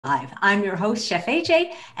Live. I'm your host, Chef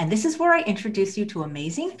AJ, and this is where I introduce you to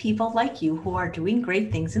amazing people like you who are doing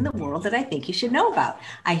great things in the world that I think you should know about.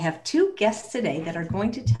 I have two guests today that are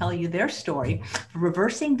going to tell you their story,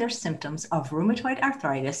 reversing their symptoms of rheumatoid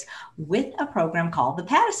arthritis with a program called the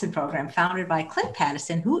Paddison program, founded by Clint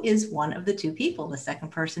Paddison, who is one of the two people. The second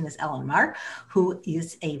person is Ellen Mark, who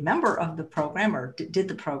is a member of the program or did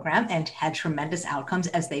the program and had tremendous outcomes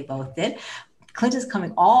as they both did. Clint is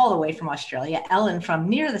coming all the way from Australia, Ellen from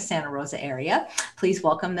near the Santa Rosa area. Please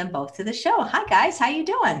welcome them both to the show. Hi, guys. How you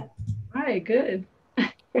doing? Hi, good.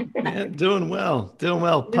 Yeah, doing well, doing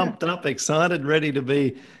well. Yeah. Pumped up, excited, ready to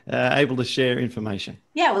be able to share information.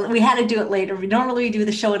 Yeah, well, we had to do it later. We normally do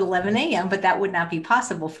the show at 11 a.m., but that would not be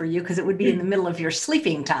possible for you because it would be in the middle of your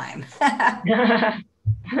sleeping time.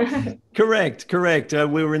 Correct, correct.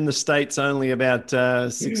 We were in the States only about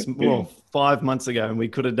 5 months ago, and we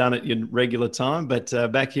could have done it in regular time. But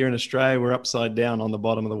back here in Australia, we're upside down on the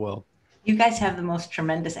bottom of the world. You guys have the most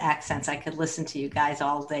tremendous accents. I could listen to you guys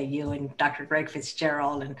all day, you and Dr. Greg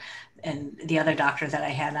Fitzgerald and the other doctor that I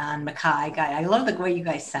had on, Mackay guy. I love the way you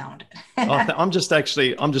guys sound. I'm just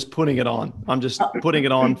putting it on. I'm just putting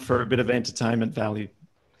it on for a bit of entertainment value.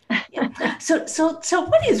 Yeah. So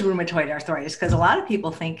what is rheumatoid arthritis? Because a lot of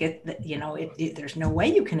people think there's no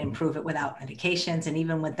way you can improve it without medications. And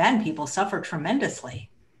even with then, people suffer tremendously.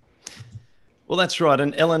 Well, that's right.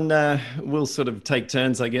 And Ellen, we'll sort of take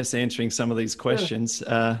turns, I guess, answering some of these questions.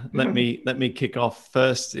 Let me kick off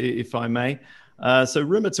first, if I may. So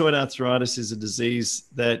rheumatoid arthritis is a disease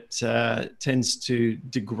that tends to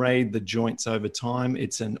degrade the joints over time.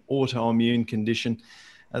 It's an autoimmune condition.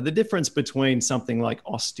 The difference between something like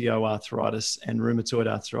osteoarthritis and rheumatoid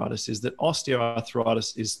arthritis is that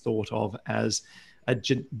osteoarthritis is thought of as a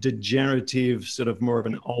degenerative, sort of more of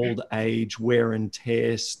an old age wear and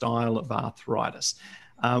tear style of arthritis.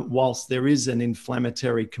 Whilst there is an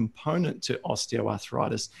inflammatory component to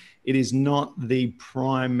osteoarthritis, it is not the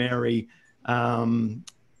primary, view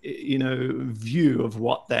of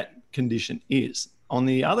what that condition is. On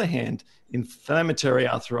the other hand, inflammatory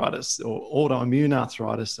arthritis or autoimmune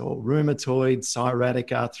arthritis or rheumatoid,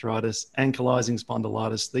 psoriatic arthritis, ankylosing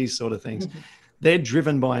spondylitis, these sort of things, they're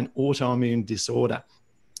driven by an autoimmune disorder.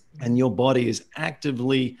 And your body is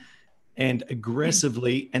actively and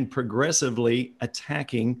aggressively and progressively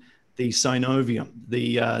attacking the synovium,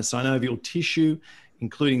 the synovial tissue,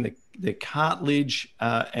 including the cartilage,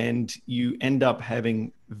 and you end up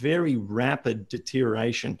having very rapid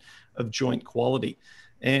deterioration of joint quality.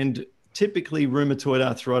 And typically rheumatoid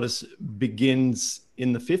arthritis begins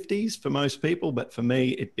in the 50s for most people, but for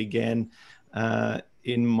me, it began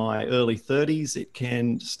in my early 30s. It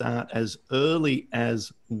can start as early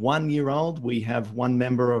as 1 year old. We have one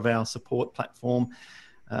member of our support platform.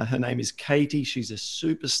 Her name is Katie. She's a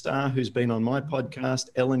superstar who's been on my podcast.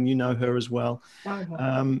 Ellen, you know her as well.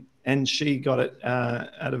 And she got it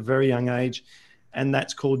at a very young age. And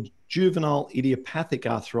that's called juvenile idiopathic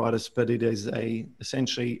arthritis, but it is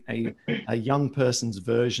essentially a young person's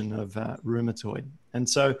version of rheumatoid. And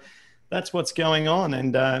so that's what's going on.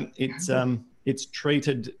 And it's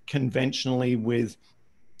treated conventionally with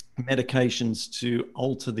medications to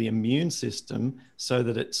alter the immune system so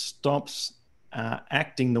that it stops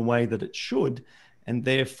acting the way that it should, and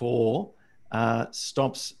therefore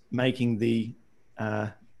stops making the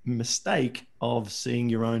mistake of seeing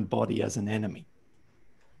your own body as an enemy.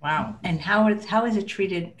 Wow. And how is it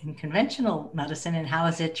treated in conventional medicine, and how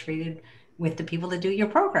is it treated with the people that do your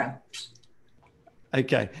program?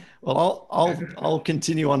 Okay. Well, I'll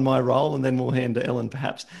continue on my role, and then we'll hand to Ellen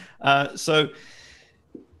perhaps.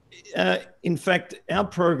 In fact, our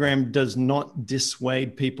program does not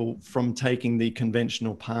dissuade people from taking the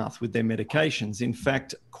conventional path with their medications. In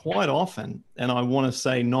fact, quite often, and I want to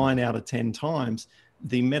say 9 out of 10 times,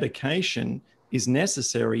 the medication is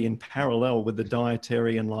necessary in parallel with the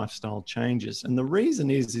dietary and lifestyle changes. And the reason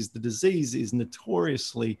is the disease is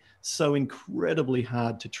notoriously so incredibly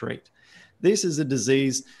hard to treat. This is a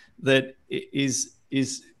disease that is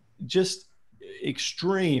just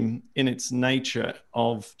extreme in its nature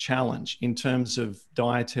of challenge in terms of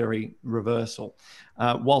dietary reversal.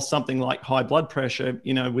 While something like high blood pressure,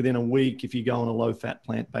 within a week, if you go on a low-fat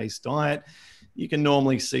plant-based diet, you can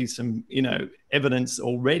normally see some, evidence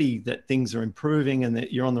already that things are improving and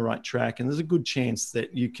that you're on the right track. And there's a good chance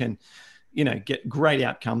that you can, get great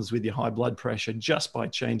outcomes with your high blood pressure just by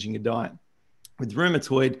changing your diet. With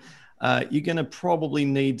rheumatoid, you're going to probably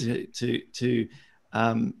need to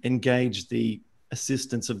engage the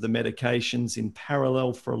assistance of the medications in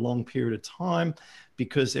parallel for a long period of time,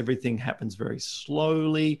 because everything happens very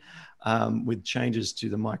slowly, with changes to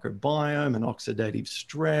the microbiome and oxidative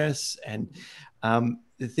stress. And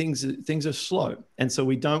things are slow. And so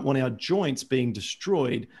we don't want our joints being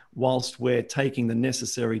destroyed whilst we're taking the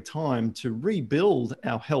necessary time to rebuild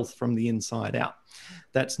our health from the inside out.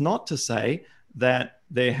 That's not to say that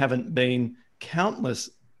there haven't been countless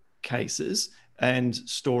cases and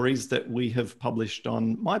stories that we have published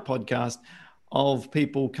on my podcast of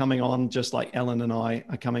people coming on, just like Ellen and I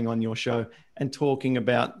are coming on your show, and talking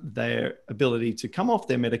about their ability to come off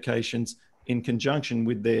their medications in conjunction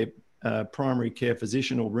with their primary care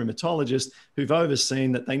physician or rheumatologist, who've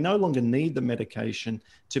overseen that they no longer need the medication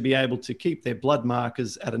to be able to keep their blood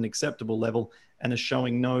markers at an acceptable level and are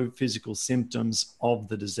showing no physical symptoms of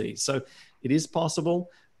the disease. So it is possible,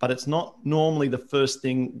 but it's not normally the first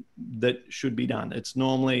thing that should be done. It's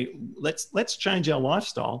normally, let's change our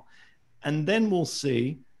lifestyle, and then we'll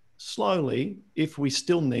see slowly if we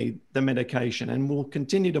still need the medication, and we'll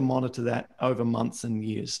continue to monitor that over months and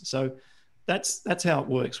years. So that's how it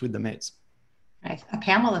works with the meds. Right.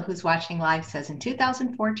 Pamela, who's watching live, says, in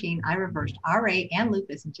 2014, I reversed RA and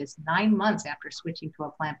lupus in just 9 months after switching to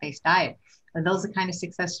a plant-based diet. Are those the kind of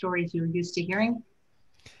success stories you're used to hearing?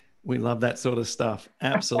 We love that sort of stuff.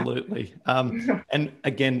 Absolutely. And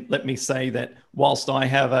again, let me say that whilst I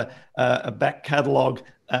have a back catalogue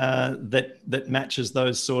that matches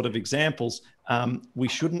those sort of examples, we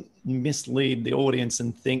shouldn't mislead the audience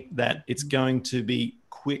and think that it's going to be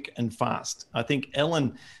quick and fast. I think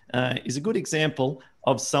Ellen is a good example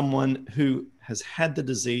of someone who has had the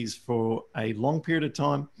disease for a long period of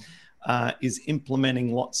time, is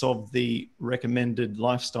implementing lots of the recommended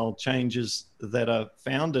lifestyle changes that are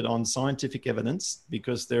founded on scientific evidence,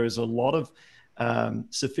 because there is a lot of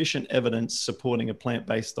sufficient evidence supporting a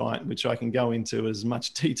plant-based diet, which I can go into as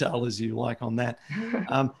much detail as you like on that.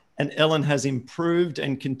 And Ellen has improved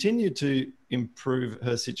and continued to improve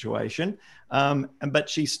her situation, but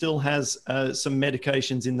she still has some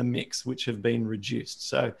medications in the mix which have been reduced.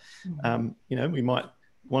 So, we might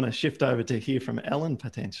want to shift over to hear from Ellen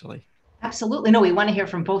potentially. Absolutely. No, we want to hear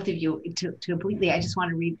from both of you completely. I just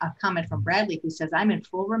want to read a comment from Bradley, who says, I'm in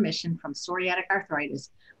full remission from psoriatic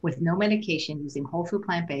arthritis with no medication, using whole food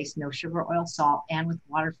plant-based, no sugar, oil, salt, and with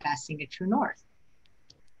water fasting at True North.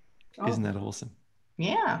 Isn't that awesome?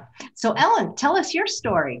 Yeah. So Ellen, tell us your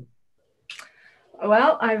story.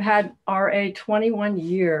 Well, I've had RA 21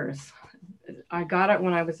 years. I got it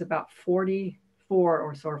when I was about 44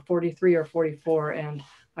 or so, or 43 or 44. And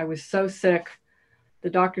I was so sick. The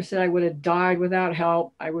doctor said I would have died without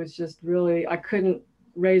help. I was just really, I couldn't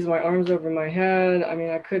raise my arms over my head. I mean,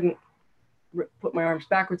 I couldn't put my arms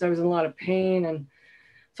backwards. I was in a lot of pain. And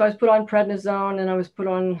so I was put on prednisone, and I was put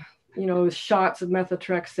on, shots of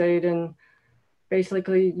methotrexate, and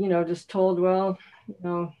basically, just told, well,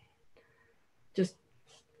 just,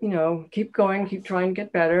 keep going, keep trying to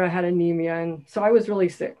get better. I had anemia. And so I was really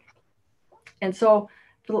sick. And so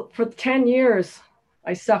for 10 years,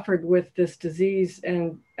 I suffered with this disease.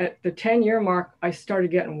 And at the 10-year mark, I started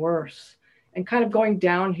getting worse and kind of going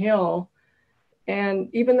downhill. And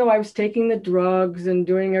even though I was taking the drugs and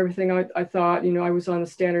doing everything, I thought, I was on the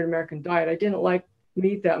standard American diet. I didn't like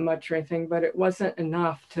meat that much or anything, but it wasn't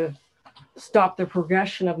enough to stop the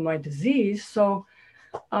progression of my disease. So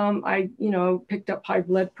I picked up high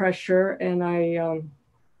blood pressure, and I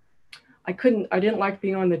didn't like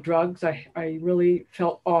being on the drugs. I really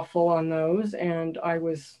felt awful on those. And I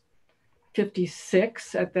was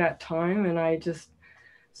 56 at that time. And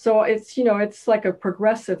so it's, it's like a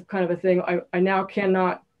progressive kind of a thing. I now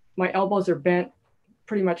cannot, my elbows are bent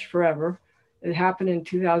pretty much forever. It happened in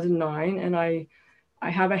 2009. And I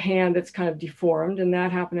have a hand that's kind of deformed, and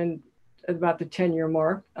that happened at about the 10-year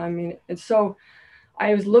mark. I mean, and so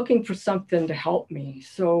I was looking for something to help me.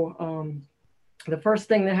 So, the first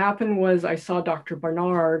thing that happened was I saw Dr.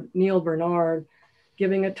 Neil Bernard,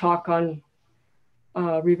 giving a talk on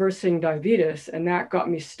reversing diabetes, and that got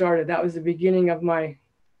me started. That was the beginning of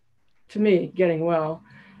getting well.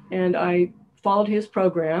 And I followed his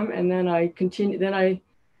program, and then I continued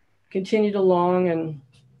along, and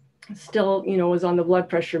still, was on the blood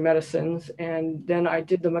pressure medicines. And then I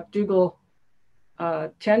did the McDougall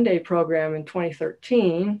 10-day program in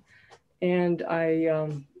 2013, and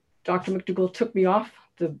Dr. McDougall took me off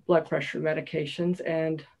the blood pressure medications,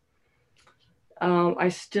 and I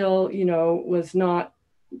still, was not,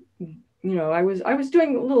 I was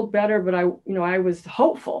doing a little better, but I was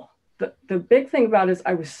hopeful. The big thing about it is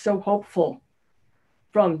I was so hopeful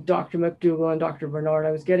from Dr. McDougall and Dr. Bernard.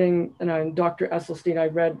 I was getting, and Dr. Esselstyn, I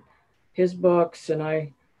read his books, and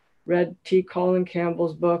I read T. Colin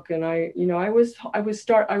Campbell's book, and I was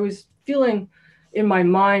feeling in my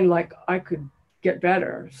mind like I could get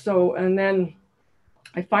better. So, and then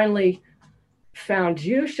I finally found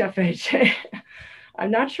you, Chef AJ.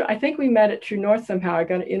 I'm not sure. I think we met at True North somehow. I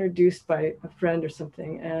got introduced by a friend or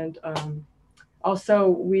something. And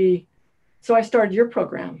also so I started your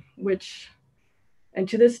program, and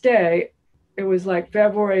to this day, it was like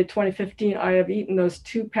February 2015, I have eaten those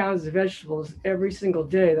 2 pounds of vegetables every single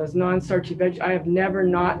day, those non-starchy vegetables. I have never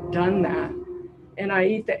not done that. And I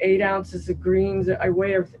eat the 8 ounces of greens. I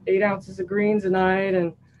weigh 8 ounces of greens a night.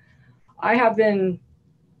 And I have been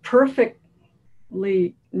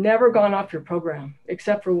perfectly never gone off your program,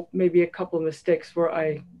 except for maybe a couple of mistakes where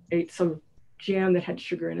I ate some jam that had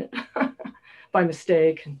sugar in it by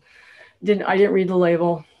mistake. And I didn't read the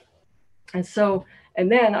label. And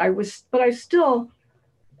then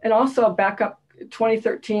and also back up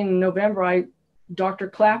 2013 in November, Dr.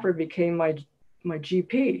 Clapper became my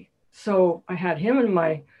GP. So I had him in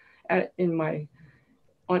my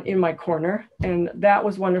corner, and that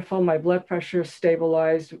was wonderful. My blood pressure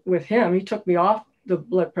stabilized with him. He took me off the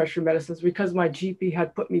blood pressure medicines because my GP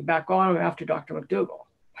had put me back on them after Dr. McDougall.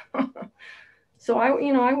 So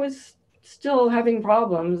I was still having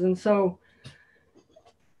problems, and so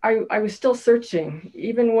I was still searching,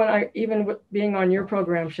 even with being on your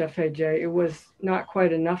program, Chef AJ. It was not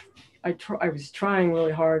quite enough. I was trying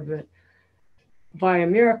really hard, but by a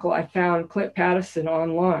miracle, I found Clint Paddison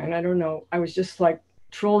online. I don't know. I was just like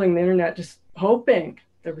trolling the internet, just hoping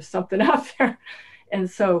there was something out there. And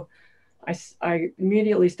so I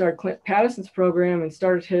immediately started Clint Paddison's program and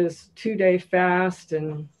started his 2-day fast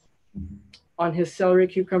and on his celery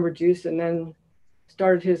cucumber juice, and then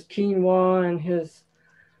started his quinoa and his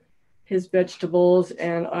vegetables,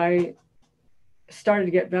 and I started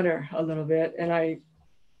to get better a little bit. And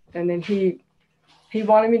then he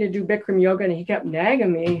wanted me to do Bikram yoga, and he kept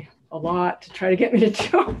nagging me a lot to try to get me to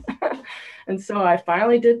do it. And so I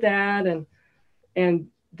finally did that. And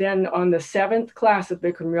then on the 7th class of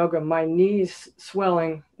Bikram yoga, my knees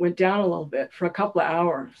swelling went down a little bit for a couple of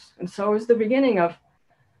hours. And so it was the beginning of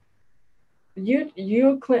Clint,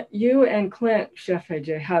 you and Clint, Chef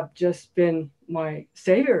AJ, have just been my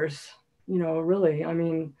saviors. Really. I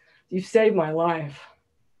mean, you saved my life.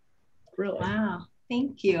 Really. Wow.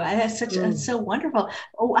 Thank you. That's so wonderful.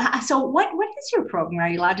 Oh, so what is your program? Are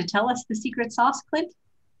you allowed to tell us the secret sauce, Clint?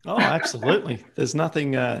 Oh, absolutely. There's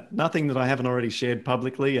nothing that I haven't already shared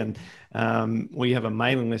publicly. And we have a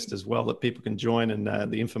mailing list as well that people can join, and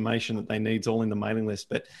the information that they need is all in the mailing list.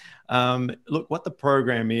 But look, what the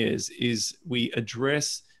program is we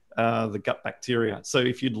address the gut bacteria. So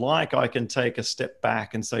if you'd like, I can take a step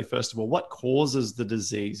back and say, first of all, what causes the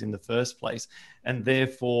disease in the first place? And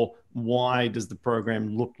therefore, why does the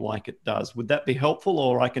program look like it does? Would that be helpful,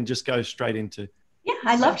 or I can just go straight into? Yeah,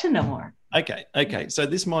 I'd love to know more. Okay. So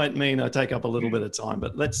this might mean I take up a little bit of time,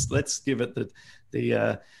 but let's give it the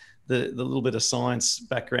little bit of science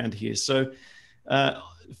background here. So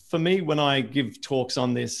for me, when I give talks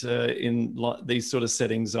on this in these sort of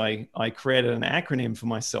settings, I created an acronym for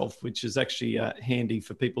myself, which is actually handy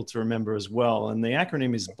for people to remember as well. And the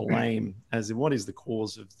acronym is BLAME, as in what is the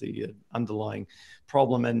cause of the underlying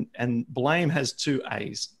problem. And blame has 2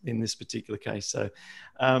 A's in this particular case. So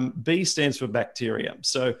B stands for bacteria.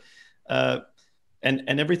 So and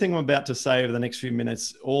everything I'm about to say over the next few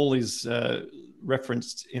minutes, all is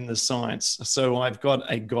referenced in the science. So I've got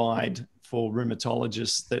a guide for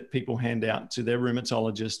rheumatologists that people hand out to their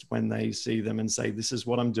rheumatologist when they see them and say, this is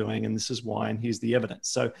what I'm doing and this is why, and here's the evidence.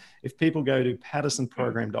 So if people go to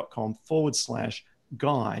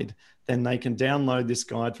paddisonprogram.com/guide, then they can download this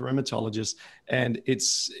guide for rheumatologists, and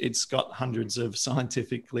it's got hundreds of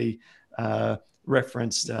scientifically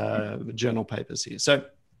referenced journal papers here. So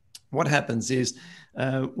what happens is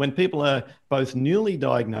when people are both newly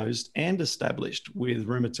diagnosed and established with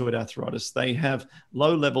rheumatoid arthritis, they have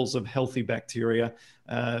low levels of healthy bacteria.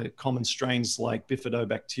 Common strains like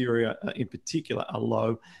bifidobacteria in particular are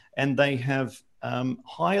low, and they have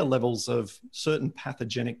higher levels of certain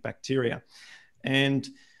pathogenic bacteria. And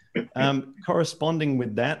corresponding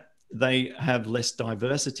with that, they have less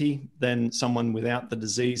diversity than someone without the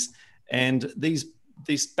disease. And this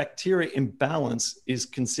bacteria imbalance is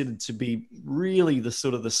considered to be really the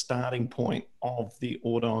sort of the starting point of the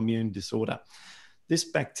autoimmune disorder. This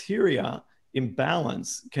bacteria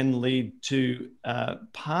imbalance can lead to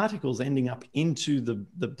particles ending up into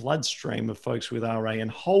the bloodstream of folks with RA, and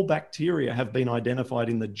whole bacteria have been identified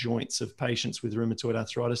in the joints of patients with rheumatoid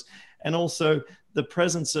arthritis, and also the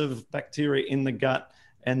presence of bacteria in the gut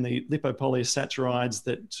and the lipopolysaccharides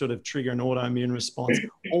that sort of trigger an autoimmune response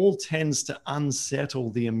all tends to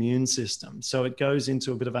unsettle the immune system. So it goes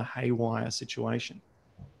into a bit of a haywire situation.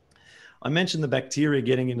 I mentioned the bacteria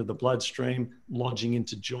getting into the bloodstream, lodging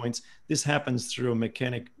into joints. This happens through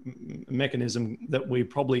a mechanism that we're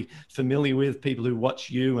probably familiar with. People who watch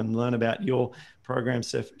you and learn about your program,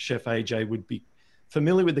 Chef AJ, would be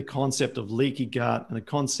familiar with the concept of leaky gut and the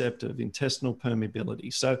concept of intestinal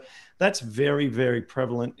permeability. So that's very, very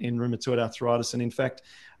prevalent in rheumatoid arthritis. And in fact,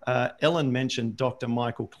 Ellen mentioned Dr.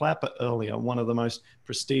 Michael Clapper earlier, one of the most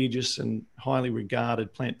prestigious and highly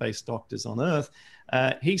regarded plant-based doctors on earth.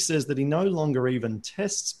 He says that he no longer even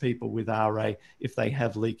tests people with RA if they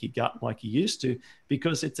have leaky gut like he used to,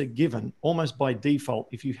 because it's a given, almost by default.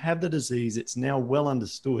 If you have the disease, it's now well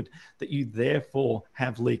understood that you therefore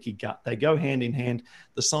have leaky gut. They go hand in hand.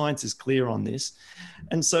 The science is clear on this.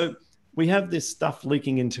 And so we have this stuff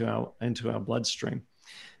leaking into our bloodstream.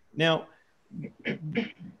 Now,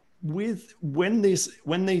 when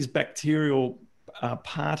these bacterial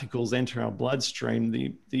particles enter our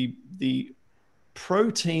bloodstream, the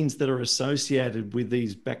proteins that are associated with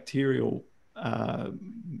these bacterial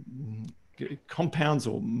compounds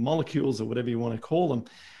or molecules or whatever you want to call them,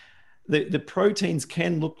 the proteins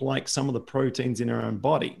can look like some of the proteins in our own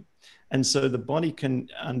body. And so the body can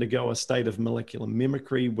undergo a state of molecular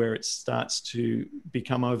mimicry where it starts to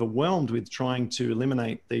become overwhelmed with trying to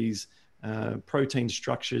eliminate these protein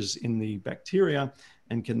structures in the bacteria,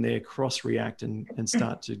 and can there cross-react and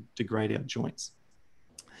start to degrade our joints.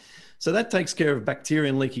 So that takes care of bacteria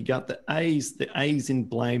and leaky gut. The A's in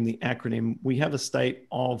BLAME, the acronym, we have a state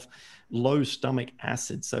of low stomach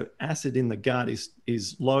acid. So acid in the gut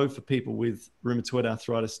is low for people with rheumatoid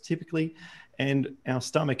arthritis typically, and our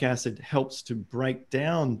stomach acid helps to break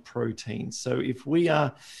down proteins. So if we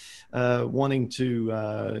are wanting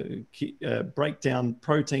to break down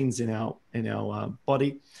proteins in our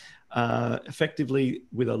body effectively,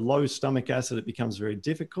 with a low stomach acid, it becomes very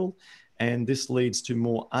difficult. And this leads to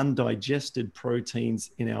more undigested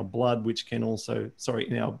proteins in our blood, which can also,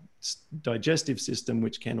 in our digestive system,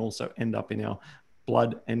 which can also end up in our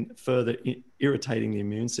blood and further irritating the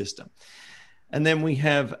immune system. And then we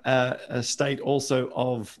have a state also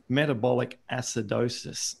of metabolic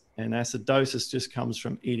acidosis. And acidosis just comes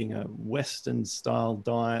from eating a Western style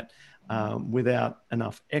diet without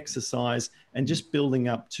enough exercise and just building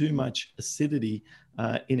up too much acidity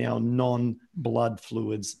in our non-blood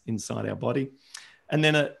fluids inside our body. And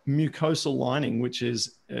then a mucosal lining, which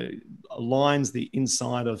lines the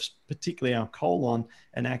inside of particularly our colon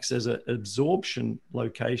and acts as an absorption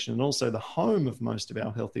location and also the home of most of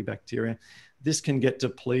our healthy bacteria. This can get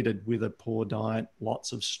depleted with a poor diet,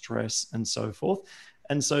 lots of stress, and so forth.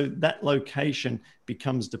 And so that location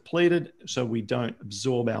becomes depleted, so we don't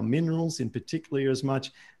absorb our minerals in particular as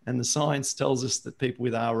much. And the science tells us that people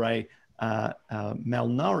with RA are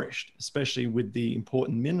malnourished, especially with the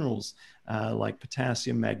important minerals like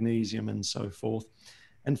potassium, magnesium, and so forth.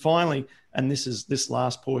 And finally, and this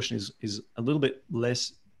last portion is a little bit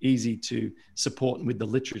less easy to support with the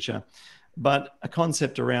literature, but a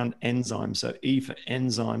concept around enzymes, so E for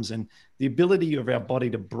enzymes, and the ability of our body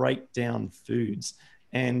to break down foods.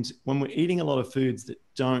 And when we're eating a lot of foods that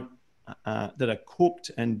that are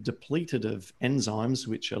cooked and depleted of enzymes,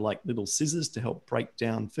 which are like little scissors to help break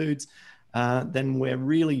down foods, then we're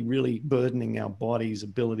really, really burdening our body's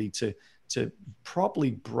ability to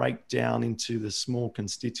properly break down into the small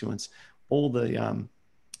constituents all the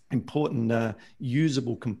important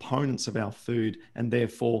usable components of our food, and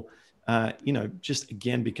therefore, just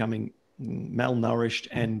again becoming malnourished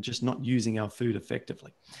and just not using our food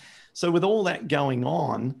effectively. So with all that going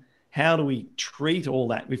on, how do we treat all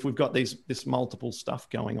that if we've got this multiple stuff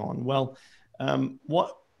going on? Well,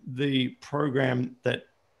 what the program that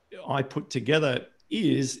I put together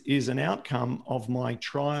is an outcome of my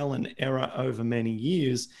trial and error over many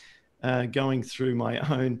years, going through my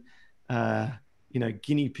own,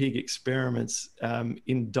 guinea pig experiments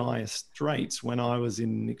in dire straits when I was in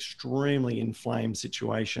an extremely inflamed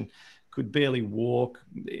situation. Could barely walk,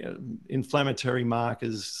 inflammatory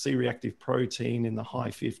markers, C-reactive protein in the high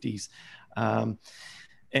 50s.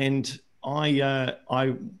 And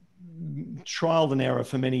I trialed and error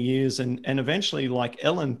for many years and eventually, like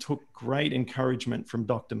Ellen, took great encouragement from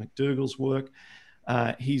Dr. McDougall's work.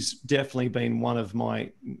 He's definitely been one of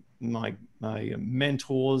my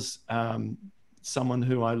mentors, someone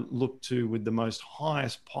who I look to with the most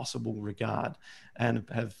highest possible regard, and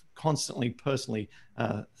have constantly personally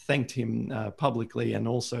thanked him publicly, and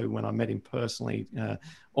also when I met him personally,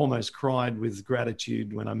 almost cried with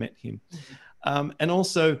gratitude when I met him. And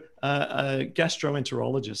also a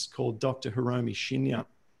gastroenterologist called Dr. Hiromi Shinya,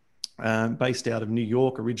 based out of New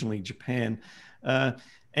York, originally Japan.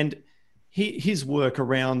 And his work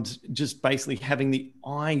around just basically having the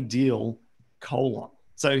ideal colon.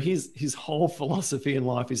 So his whole philosophy in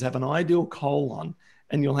life is have an ideal colon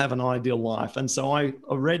and you'll have an ideal life. And so I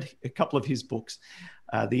read a couple of his books,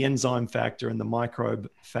 The Enzyme Factor and The Microbe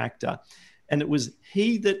Factor. And it was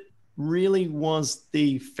he that really was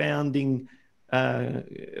the founding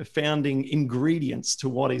ingredients to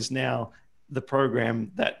what is now the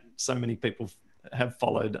program that so many people have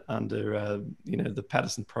followed under the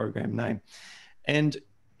Paddison program name. And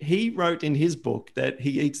he wrote in his book that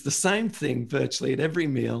he eats the same thing virtually at every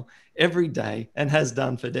meal, every day, and has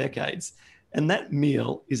done for decades. And that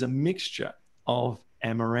meal is a mixture of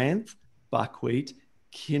amaranth, buckwheat,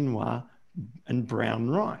 quinoa, and brown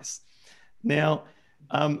rice. Now,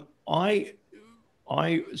 I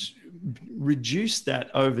reduced that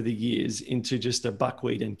over the years into just a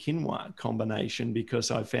buckwheat and quinoa combination because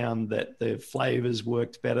I found that the flavors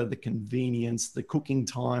worked better, the convenience, the cooking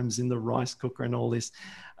times in the rice cooker and all this,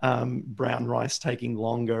 brown rice taking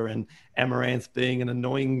longer, and amaranth being an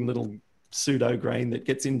annoying little pseudo grain that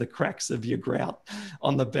gets in the cracks of your grout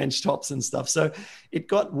on the bench tops and stuff. So it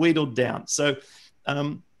got wheedled down. So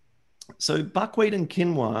buckwheat and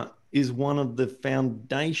quinoa is one of the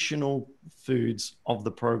foundational foods of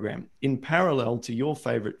the program, in parallel to your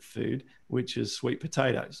favorite food, which is sweet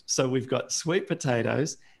potatoes. So we've got sweet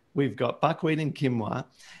potatoes, we've got buckwheat and quinoa,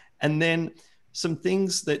 and then some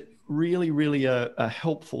things that really are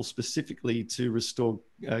helpful specifically to restore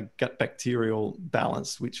gut bacterial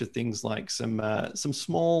balance, which are things like some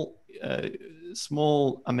small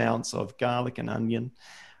amounts of garlic and onion,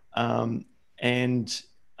 and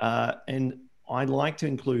I like to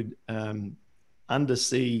include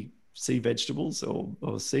undersea sea vegetables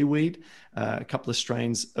or seaweed, a couple of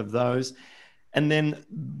strains of those. And then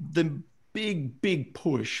the big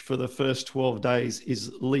push for the first 12 days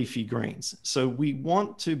is leafy greens. So we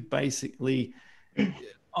want to basically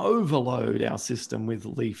overload our system with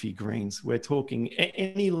leafy greens. We're talking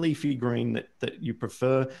any leafy green that you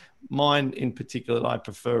prefer. Mine in particular that I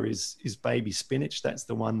prefer is baby spinach. That's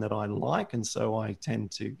the one that I like, and so I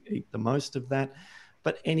tend to eat the most of that.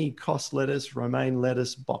 But any cos lettuce, romaine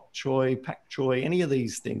lettuce, bok choy, pak choy, any of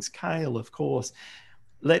these things, kale, of course,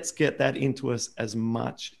 let's get that into us as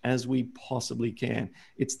much as we possibly can.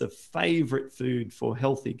 It's the favorite food for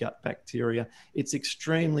healthy gut bacteria. It's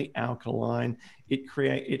extremely alkaline.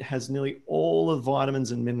 It has nearly all the vitamins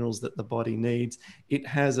and minerals that the body needs. It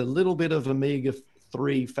has a little bit of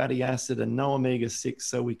omega-3 fatty acid and no omega-6,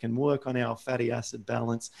 so we can work on our fatty acid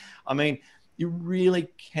balance. I mean, you really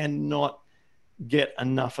cannot get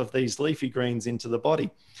enough of these leafy greens into the body.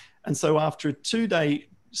 And so after a 2-day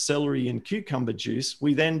celery and cucumber juice,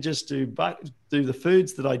 we then just do the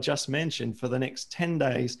foods that I just mentioned for the next 10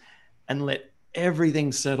 days and let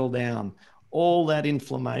everything settle down. All that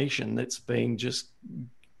inflammation that's been just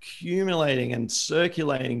accumulating and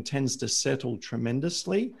circulating tends to settle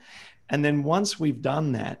tremendously. And then once we've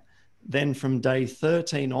done that, then from day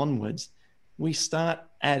 13 onwards, we start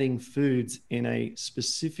adding foods in a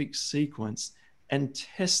specific sequence and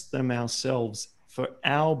test them ourselves for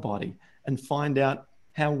our body and find out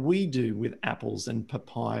how we do with apples and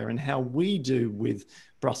papaya and how we do with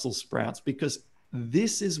Brussels sprouts, because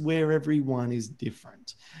this is where everyone is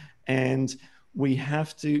different. And we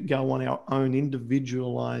have to go on our own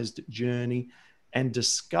individualized journey and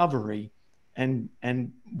discovery and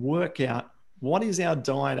work out what is our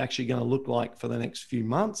diet actually going to look like for the next few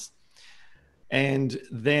months, and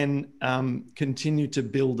then continue to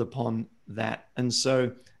build upon that. And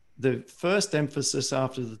so the first emphasis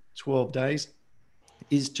after the 12 days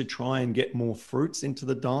is to try and get more fruits into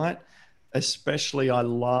the diet. Especially, I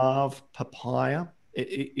love papaya.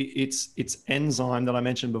 Its enzyme that I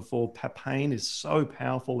mentioned before, papain, is so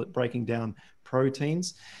powerful at breaking down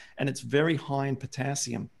proteins, and it's very high in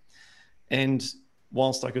potassium. And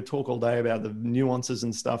whilst I could talk all day about the nuances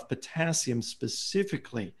and stuff, potassium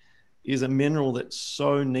specifically is a mineral that's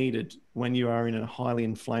so needed when you are in a highly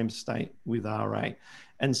inflamed state with RA.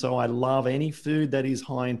 And so I love any food that is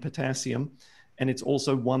high in potassium. And it's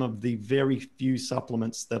also one of the very few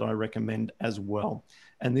supplements that I recommend as well.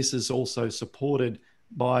 And this is also supported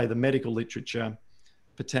by the medical literature.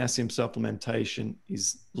 Potassium supplementation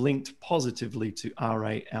is linked positively to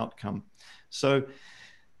RA outcome. So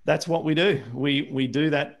that's what we do. We do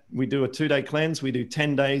that. We do a 2-day cleanse. We do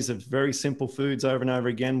 10 days of very simple foods over and over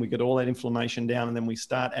again. We get all that inflammation down, and then we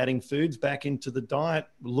start adding foods back into the diet,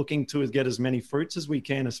 looking to get as many fruits as we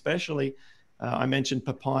can, especially. I mentioned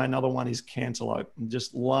papaya. Another one is cantaloupe.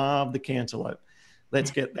 Just love the cantaloupe.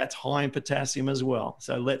 That's high in potassium as well.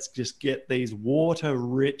 So let's just get these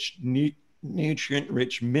water-rich,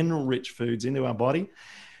 nutrient-rich, mineral-rich foods into our body.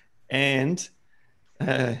 And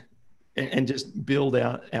and just build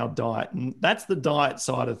our diet. And that's the diet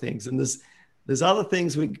side of things. And there's other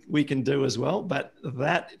things we can do as well, but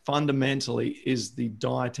that fundamentally is the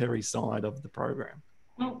dietary side of the program.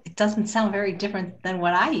 Well, it doesn't sound very different than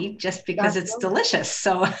what I eat just because That's it's delicious.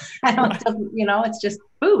 So I don't, it's just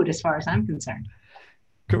food as far as I'm concerned.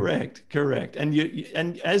 Correct.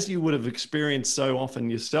 And as you would have experienced so often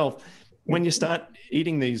yourself, when you start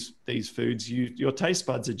eating these foods, your taste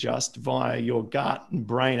buds adjust via your gut and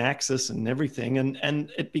brain axis and everything,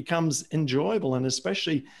 and it becomes enjoyable. And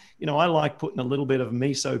especially, I like putting a little bit of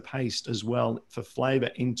miso paste as well for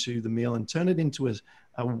flavor into the meal and turn it into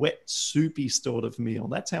a wet, soupy sort of meal.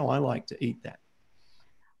 That's how I like to eat that.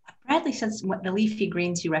 Bradley says, what the leafy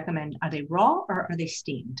greens you recommend, are they raw or are they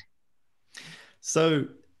steamed? So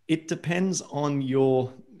it depends on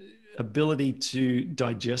your ability to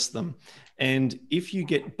digest them. And if you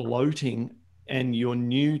get bloating and you're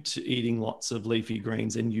new to eating lots of leafy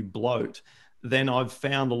greens and you bloat, then I've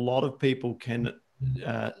found a lot of people can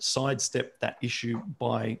sidestep that issue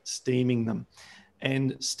by steaming them.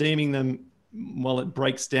 And steaming them, well, it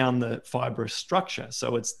breaks down the fibrous structure.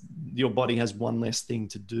 So your body has one less thing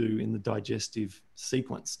to do in the digestive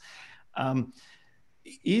sequence.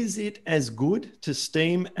 Is it as good to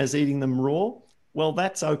steam as eating them raw? Well,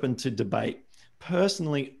 that's open to debate.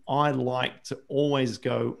 Personally, I like to always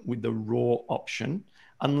go with the raw option,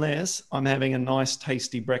 unless I'm having a nice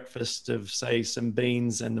tasty breakfast of, say, some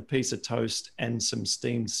beans and a piece of toast and some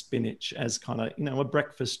steamed spinach as kind of, a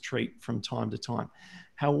breakfast treat from time to time.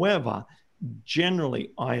 However,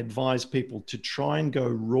 generally, I advise people to try and go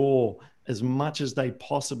raw as much as they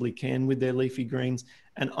possibly can with their leafy greens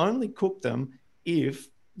and only cook them if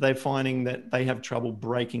they're finding that they have trouble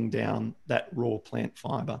breaking down that raw plant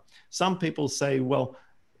fiber. Some people say, well,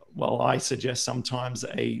 I suggest sometimes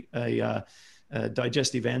a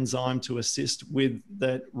digestive enzyme to assist with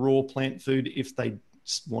that raw plant food if they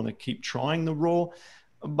want to keep trying the raw.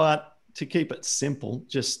 But to keep it simple,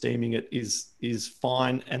 just steaming it is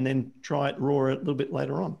fine, and then try it raw a little bit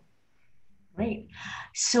later on. Great.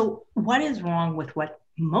 So what is wrong with what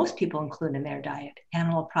most people include in their diet,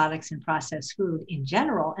 animal products and processed food in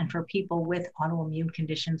general, and for people with autoimmune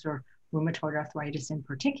conditions or rheumatoid arthritis in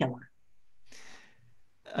particular?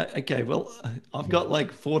 Okay, well, I've got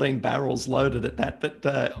like 14 barrels loaded at that, but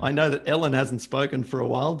I know that Ellen hasn't spoken for a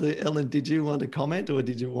while. Ellen, did you want to comment or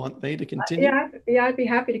did you want me to continue? Yeah, I'd be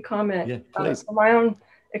happy to comment. Yeah, please. From my own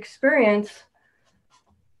experience,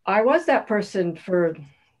 I was that person for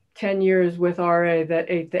 10 years with RA that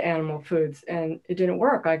ate the animal foods, and it didn't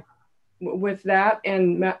work. With that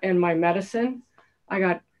and my medicine, I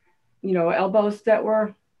got, elbows that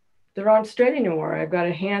aren't straight anymore. I've got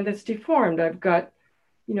a hand that's deformed. I've got,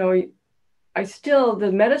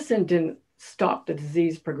 the medicine didn't stop the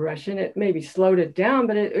disease progression. It maybe slowed it down,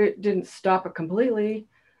 but it didn't stop it completely.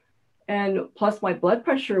 And plus my blood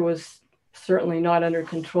pressure was certainly not under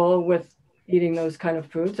control with eating those kind of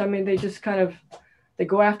foods. I mean, they just they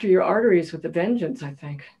go after your arteries with a vengeance, I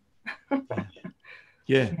think.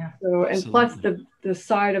 Yeah. So, and plus the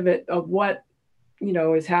side of it, of what,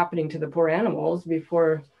 is happening to the poor animals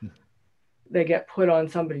before they get put on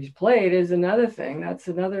somebody's plate is another thing. That's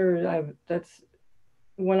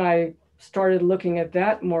when I started looking at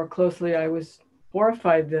that more closely, I was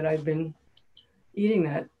horrified that I'd been eating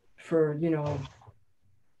that for,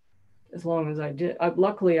 as long as I did.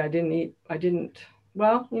 Luckily,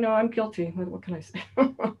 well, I'm guilty. What can I say?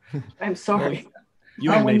 I'm sorry. Well,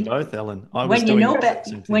 you and me both, Ellen. When you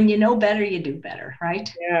know better, you do better, right?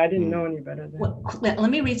 Yeah, I didn't know any better then. Well, let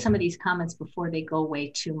me read some of these comments before they go away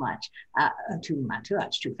too fast.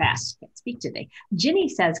 Can't speak today. Ginny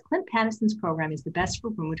says, Clint Paddison's program is the best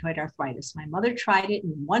for rheumatoid arthritis. My mother tried it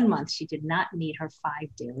in 1 month. She did not need her 5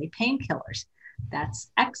 daily painkillers. That's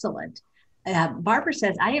excellent. Barbara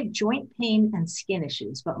says, I have joint pain and skin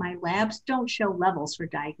issues, but my labs don't show levels for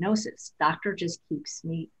diagnosis. Doctor just keeps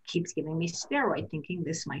giving me steroid, thinking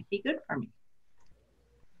this might be good for me.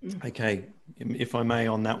 Okay, if I may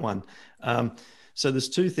on that one. So there's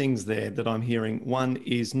 2 things there that I'm hearing. One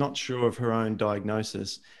is not sure of her own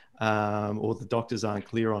diagnosis, or the doctors aren't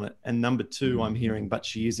clear on it. And number 2, I'm hearing, but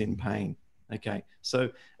she is in pain. Okay, so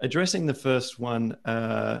addressing the first one,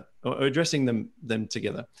 or addressing them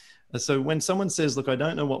together. So when someone says, look, I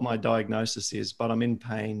don't know what my diagnosis is, but I'm in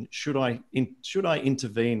pain, should I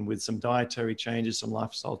intervene with some dietary changes, some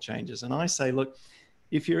lifestyle changes? And I say, look,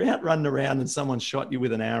 if you're out running around and someone shot you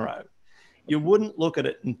with an arrow, you wouldn't look at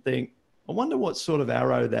it and think, I wonder what sort of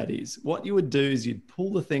arrow that is. What you would do is you'd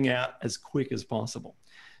pull the thing out as quick as possible.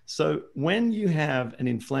 So when you have an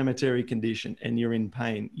inflammatory condition and you're in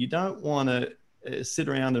pain, you don't want to sit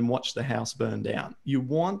around and watch the house burn down. You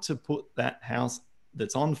want to put that house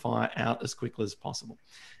that's on fire out as quickly as possible.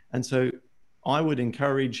 And so I would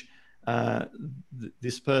encourage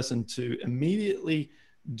this person to immediately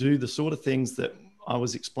do the sort of things that I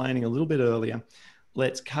was explaining a little bit earlier.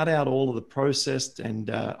 Let's cut out all of the processed and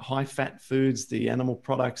high-fat foods, the animal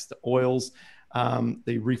products, the oils,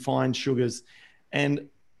 the refined sugars, and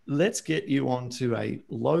let's get you onto a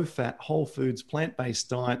low-fat, whole foods, plant-based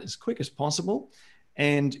diet as quick as possible.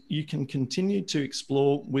 And you can continue to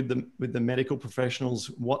explore with the medical professionals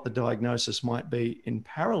what the diagnosis might be in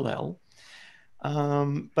parallel.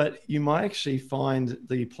 But you might actually find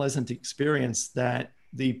the pleasant experience that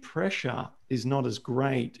the pressure is not as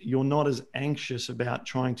great. You're not as anxious about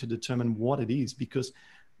trying to determine what it is, because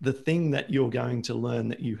the thing that you're going to learn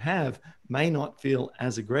that you have may not feel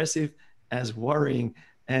as aggressive, as worrying,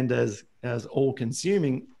 and as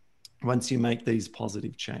all-consuming once you make these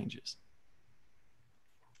positive changes.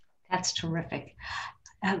 That's terrific.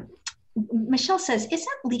 Michelle says,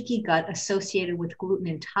 isn't leaky gut associated with gluten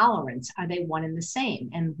intolerance? Are they one and the same?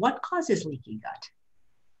 And what causes leaky gut?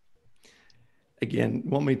 Again,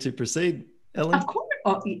 want me to proceed, Ellen? Of course.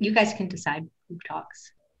 Oh, you guys can decide who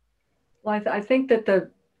talks. Well, I think that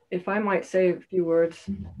if I might say a few words,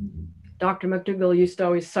 Dr. McDougall used to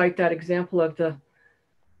always cite that example of the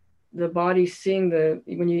body seeing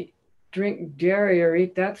when you drink dairy or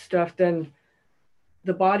eat that stuff, then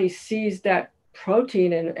the body sees that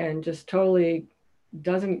protein and just totally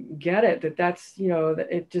doesn't get it, that's, that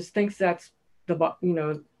it just thinks that's part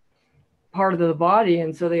of the body.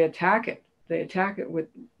 And so they attack it.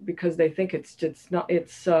 Because they think it's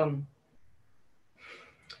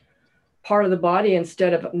part of the body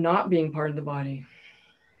instead of not being part of the body.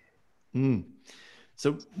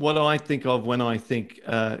 So what I think of when I think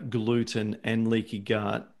gluten and leaky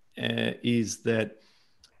gut is that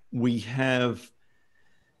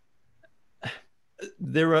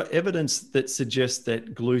there are evidence that suggests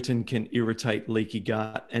that gluten can irritate leaky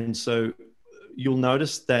gut. And so you'll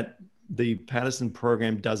notice that the Paddison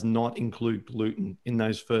program does not include gluten in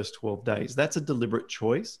those first 12 days. That's a deliberate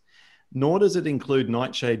choice. Nor does it include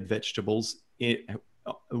nightshade vegetables,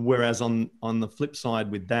 whereas on the flip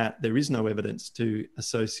side with that, there is no evidence to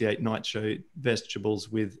associate nightshade vegetables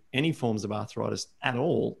with any forms of arthritis at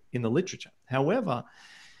all in the literature. However,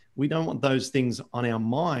 we don't want those things on our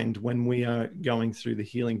mind when we are going through the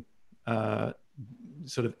healing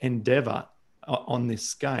sort of endeavor on this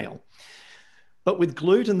scale. But with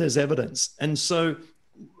gluten, there's evidence. And so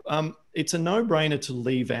it's a no-brainer to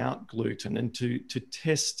leave out gluten and to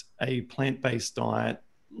test a plant-based diet,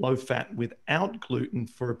 low-fat, without gluten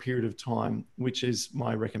for a period of time, which is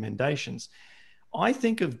my recommendations. I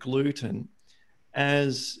think of gluten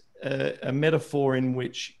as a metaphor in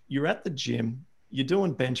which you're at the gym, you're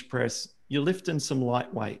doing bench press, you're lifting some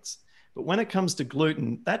light weights. But when it comes to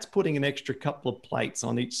gluten, that's putting an extra couple of plates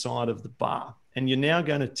on each side of the bar. And you're now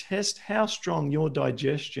going to test how strong your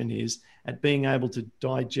digestion is at being able to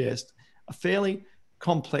digest a fairly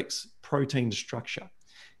complex protein structure.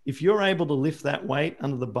 If you're able to lift that weight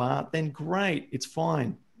under the bar, then great, it's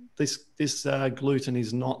fine. This gluten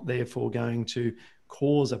is not therefore going to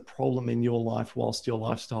cause a problem in your life whilst your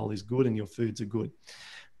lifestyle is good and your foods are good.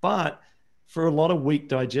 But for a lot of weak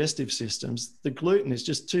digestive systems, the gluten is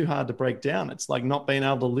just too hard to break down. It's like not being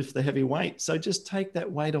able to lift the heavy weight. So just take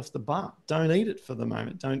that weight off the bar. Don't eat it for the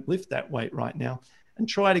moment. Don't lift that weight right now, and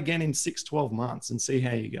try it again in 6-12 months and see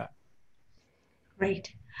how you go.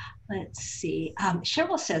 Great. Let's see.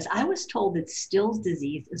 Cheryl says, I was told that Still's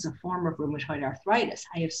disease is a form of rheumatoid arthritis.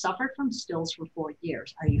 I have suffered from Still's for 4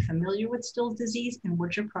 years. Are you familiar with Still's disease, and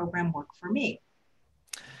would your program work for me?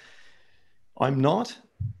 I'm not.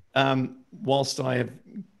 Whilst I have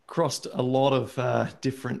crossed a lot of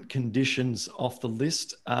different conditions off the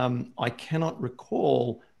list, I cannot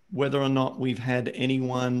recall whether or not we've had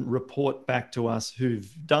anyone report back to us who've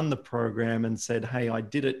done the program and said, hey, I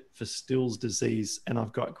did it for Still's disease and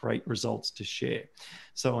I've got great results to share.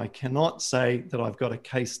 So I cannot say that I've got a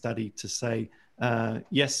case study to say,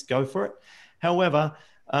 yes, go for it. However,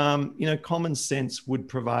 common sense would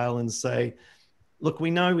prevail and say, look,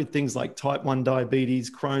 we know with things like type 1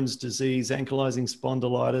 diabetes, Crohn's disease, ankylosing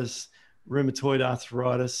spondylitis, rheumatoid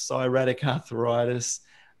arthritis, psoriatic arthritis,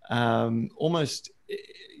 almost,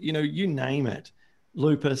 you name it,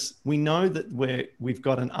 lupus, we know that we've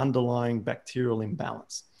got an underlying bacterial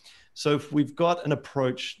imbalance. So if we've got an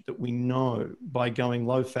approach that we know by going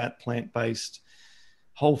low-fat, plant-based,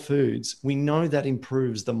 whole foods, we know that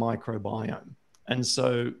improves the microbiome. And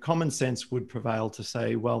so common sense would prevail to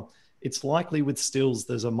say, well, it's likely with Still's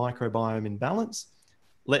there's a microbiome imbalance.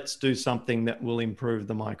 Let's do something that will improve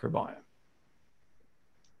the microbiome.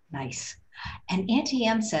 Nice. And Auntie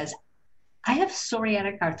M says, I have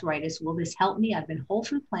psoriatic arthritis. Will this help me? I've been whole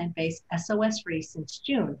food plant-based, SOS free since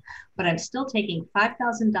June, but I'm still taking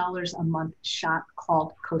 $5,000 a month shot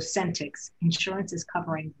called Cosentix. Insurance is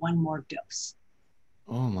covering one more dose.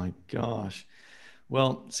 Oh my gosh.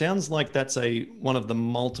 Well, sounds like that's one of the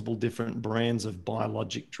multiple different brands of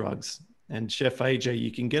biologic drugs. And Chef AJ,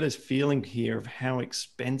 you can get a feeling here of how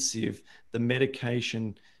expensive the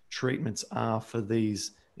medication treatments are for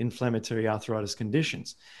these inflammatory arthritis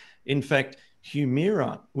conditions. In fact,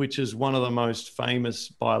 Humira, which is one of the most famous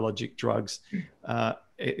biologic drugs,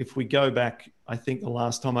 if we go back, I think the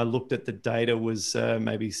last time I looked at the data was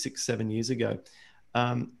maybe 6-7 years ago.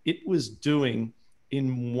 It was doing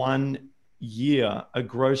in 1 year a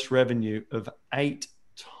gross revenue of 8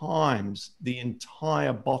 times the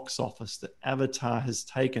entire box office that Avatar has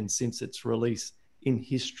taken since its release in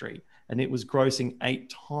history. And it was grossing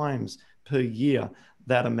 8 times per year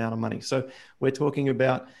that amount of money. So we're talking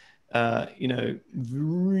about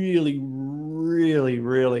really, really,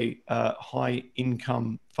 really high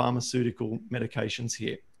income pharmaceutical medications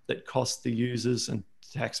here that cost the users and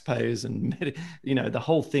taxpayers and, the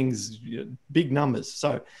whole thing's big numbers.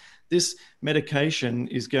 So this medication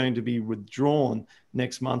is going to be withdrawn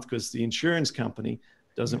next month because the insurance company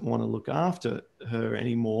doesn't want to look after her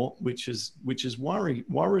anymore, which is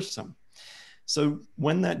worrisome. So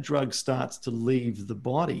when that drug starts to leave the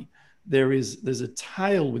body, there's a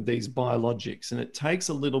tail with these biologics, and it takes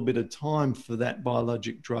a little bit of time for that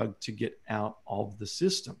biologic drug to get out of the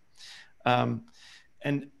system.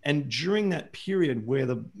 And during that period where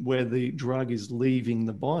the drug is leaving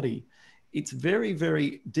the body, it's very,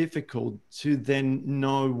 very difficult to then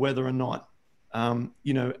know whether or not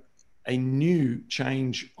a new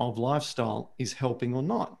change of lifestyle is helping or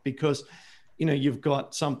not, because you've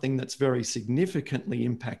got something that's very significantly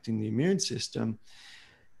impacting the immune system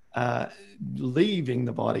leaving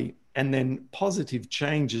the body, and then positive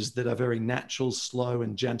changes that are very natural, slow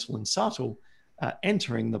and gentle and subtle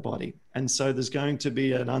entering the body. And so there's going to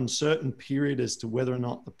be an uncertain period as to whether or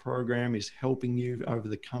not the program is helping you over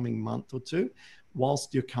the coming month or two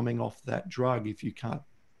whilst you're coming off that drug, if you can't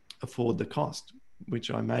afford the cost,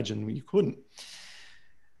 which I imagine you couldn't.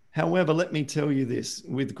 However, let me tell you this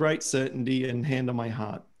with great certainty and hand on my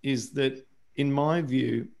heart, is that in my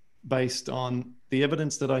view, based on the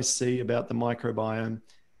evidence that I see about the microbiome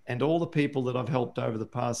and all the people that I've helped over the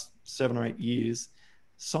past 7 or 8 years,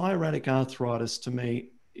 psoriatic arthritis to me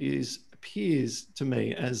appears to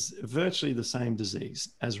me as virtually the same disease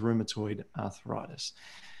as rheumatoid arthritis.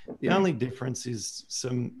 The only difference is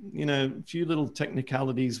some, few little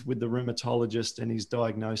technicalities with the rheumatologist and his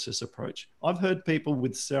diagnosis approach. I've heard people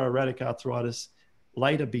with psoriatic arthritis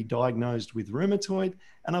later be diagnosed with rheumatoid,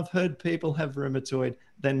 and I've heard people have rheumatoid,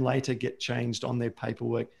 then later get changed on their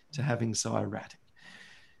paperwork to having psoriatic.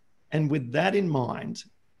 And with that in mind,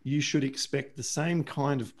 you should expect the same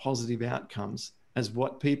kind of positive outcomes as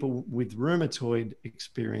what people with rheumatoid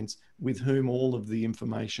experience, with whom all of the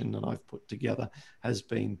information that I've put together has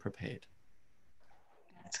been prepared.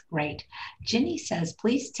 That's great. Ginny says,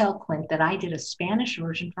 please tell Clint that I did a Spanish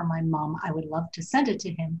version for my mom. I would love to send it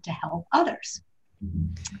to him to help others.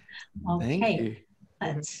 Okay. Thank you.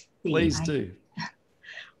 Let's see. Please do.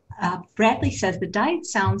 Bradley says, the diet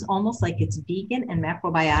sounds almost like it's vegan and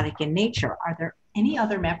macrobiotic in nature. Are there any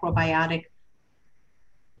other macrobiotic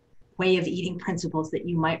way of eating principles that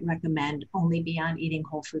you might recommend only beyond eating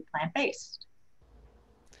whole food plant-based?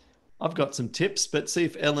 I've got some tips, but see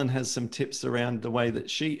if Ellen has some tips around the way that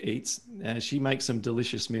she eats. She makes some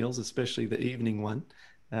delicious meals, especially the evening one.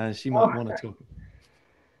 She might want to talk.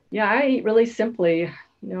 Yeah, I eat really simply.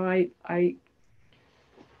 I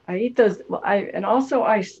eat those, and also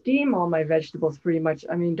I steam all my vegetables pretty much.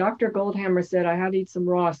 I mean, Dr. Goldhammer said I had to eat some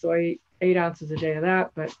raw, so I eat 8 ounces a day of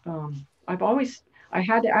that. But I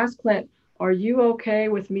had to ask Clint, are you okay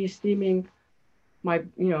with me steaming my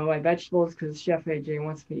vegetables? Because Chef AJ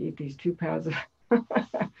wants me to eat these 2 pounds of.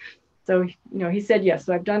 So, he said yes.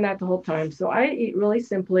 So I've done that the whole time. So I eat really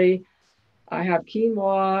simply. I have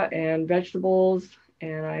quinoa and vegetables,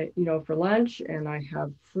 and for lunch, and I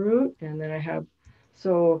have fruit, and then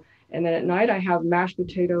and then at night I have mashed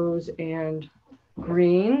potatoes and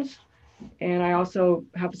greens, and I also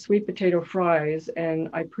have sweet potato fries, and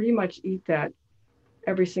I pretty much eat that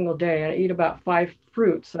every single day. I eat about 5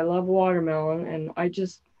 fruits. I love watermelon, and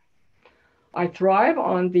I thrive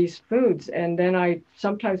on these foods. And then I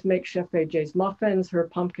sometimes make Chef AJ's muffins. Her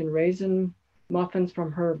pumpkin raisin muffins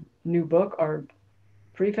from her new book are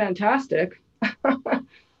pretty fantastic.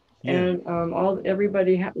 Yeah. And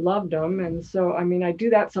everybody loved them. And so, I mean, I do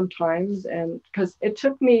that sometimes, and because it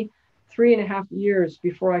took me 3.5 years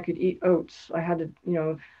before I could eat oats. I had to,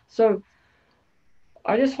 so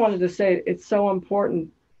I just wanted to say it's so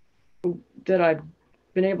important that I've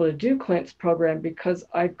been able to do Clint's program, because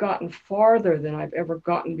I've gotten farther than I've ever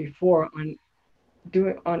gotten before on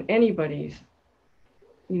anybody's,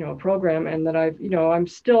 program. And that I'm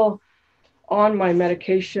still on my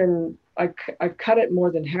medication. I cut it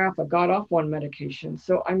more than half. I got off one medication.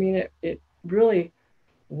 So, I mean, it really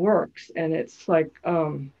works. And it's like,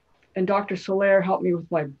 and Dr. Soler helped me with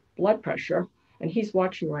my blood pressure, and he's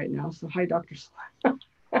watching right now. So hi, Dr. Soler.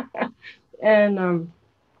 And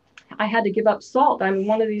I had to give up salt. I'm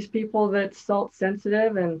one of these people that's salt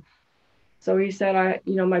sensitive. And so he said,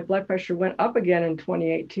 my blood pressure went up again in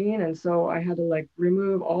 2018. And so I had to like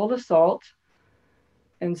remove all the salt.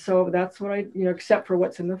 And so that's what I, except for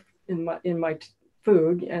what's in my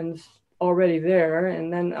food and already there.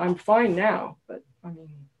 And then I'm fine now. But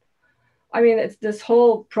I mean, it's this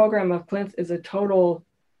whole program of Clint is a total,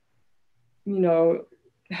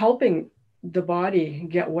 helping the body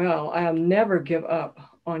get well. I'll never give up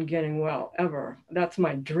on getting well, ever. That's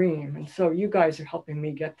my dream. And so you guys are helping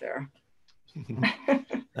me get there.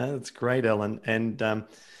 That's great, Ellen. And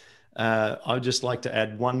I'd just like to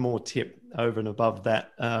add one more tip over and above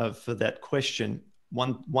that for that question.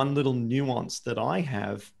 One little nuance that I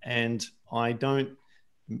have, and I don't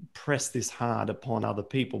press this hard upon other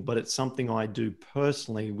people, but it's something I do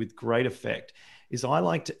personally with great effect, is I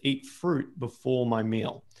like to eat fruit before my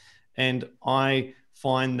meal. And I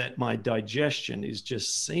find that my digestion is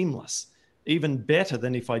just seamless, even better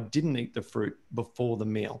than if I didn't eat the fruit before the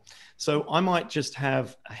meal. So I might just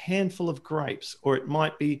have a handful of grapes, or it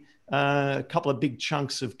might be a couple of big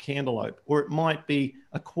chunks of cantaloupe, or it might be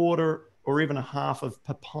a quarter or even a half of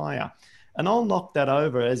papaya. And I'll knock that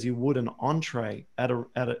over as you would an entree at a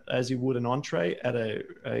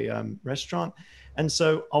restaurant. And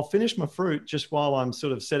so I'll finish my fruit just while I'm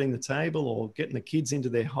sort of setting the table or getting the kids into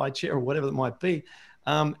their high chair or whatever it might be,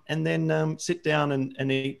 and then sit down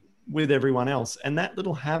and eat with everyone else. And that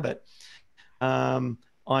little habit,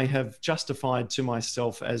 I have justified to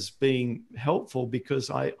myself as being helpful, because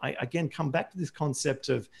I again come back to this concept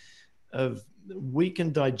of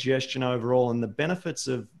weakened digestion overall, and the benefits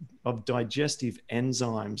of digestive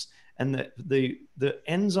enzymes, and the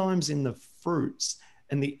enzymes in the fruits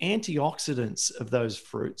and the antioxidants of those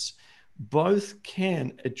fruits both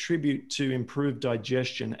can attribute to improved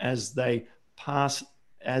digestion as they pass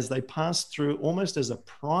through almost as a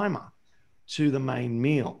primer to the main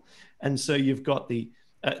meal. And so you've got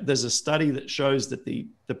there's a study that shows that the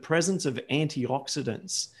presence of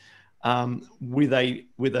antioxidants with a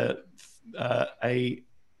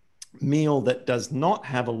meal that does not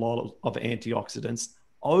have a lot of antioxidants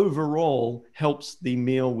overall helps the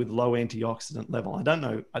meal with low antioxidant level.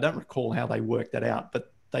 I don't recall how they worked that out,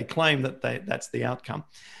 but they claim that that's the outcome.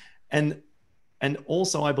 And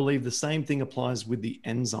also, I believe the same thing applies with the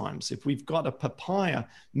enzymes. If we've got a papaya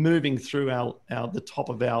moving through the top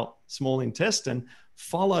of our small intestine,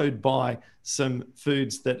 followed by some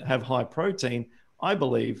foods that have high protein, I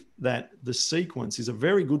believe that the sequence is a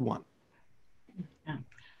very good one.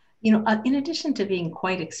 In addition to being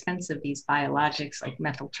quite expensive, these biologics like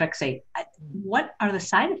methotrexate, what are the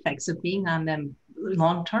side effects of being on them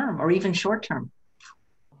long-term or even short-term?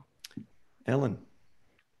 Ellen?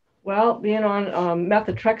 Well, being on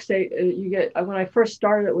methotrexate, when I first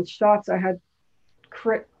started it with shots, I had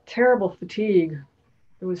terrible fatigue.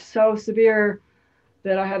 It was so severe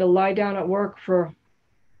that I had to lie down at work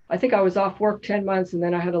I think I was off work 10 months, and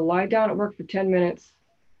then I had to lie down at work for 10 minutes,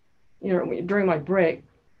 during my break.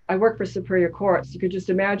 I worked for Superior Courts. You could just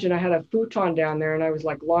imagine I had a futon down there, and I was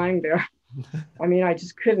like lying there. I mean, I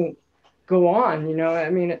just couldn't go on, I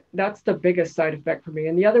mean, that's the biggest side effect for me.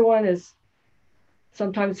 And the other one is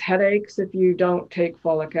sometimes headaches. If you don't take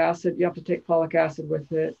folic acid, you have to take folic acid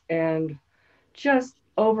with it. And just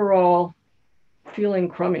overall feeling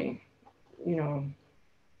crummy, And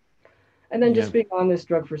then just being on this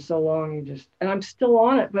drug for so long, and I'm still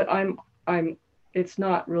on it, but it's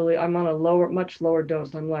not really, I'm on a much lower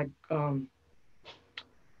dose. I'm like, what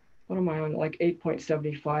am I on? Like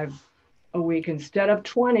 8.75 a week. Instead of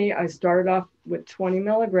 20, I started off with 20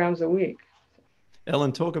 milligrams a week.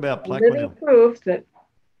 Ellen, talk about plaque. Living proof that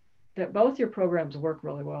both your programs work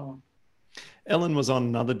really well. Ellen was on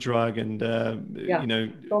another drug, and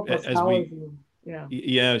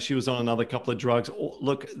she was on another couple of drugs.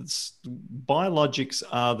 Look, biologics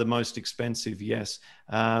are the most expensive, yes,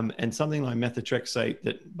 and something like methotrexate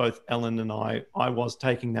that both Ellen and I was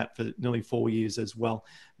taking that for nearly 4 years as well,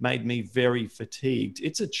 made me very fatigued.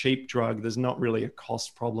 It's a cheap drug. There's not really a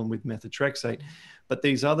cost problem with methotrexate, but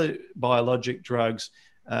these other biologic drugs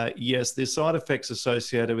yes, the side effects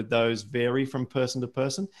associated with those vary from person to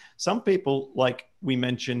person. Some people, like we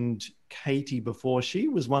mentioned Katie before, she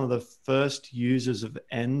was one of the first users of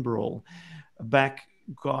Enbrel back,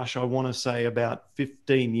 gosh, I want to say about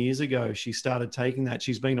 15 years ago. She started taking that.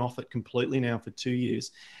 She's been off it completely now for 2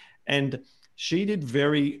 years. And she did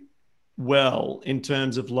very well in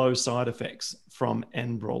terms of low side effects from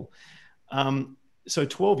Enbrel. So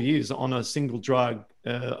 12 years on a single drug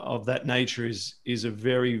of that nature is a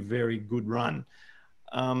very, very good run.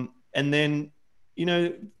 And then, you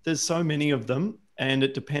know, there's so many of them, and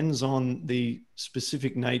it depends on the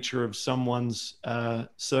specific nature of someone's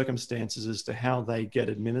circumstances as to how they get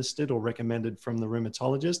administered or recommended from the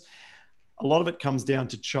rheumatologist. A lot of it comes down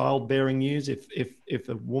to childbearing use. If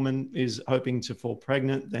a woman is hoping to fall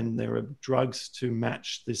pregnant, then there are drugs to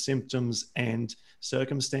match the symptoms and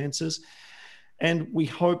circumstances. And we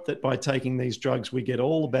hope that by taking these drugs, we get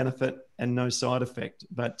all the benefit and no side effect.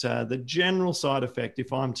 But the general side effect,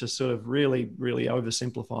 if I'm to sort of really, really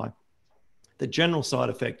oversimplify, the general side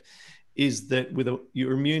effect is that with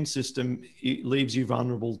your immune system, it leaves you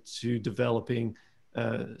vulnerable to developing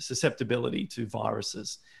susceptibility to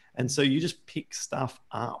viruses. And so you just pick stuff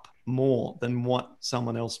up more than what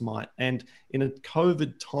someone else might. And in a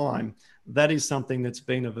COVID time, that is something that's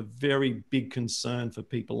been of a very big concern for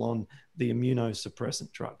people on the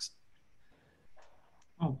immunosuppressant drugs.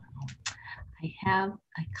 Oh, wow. I have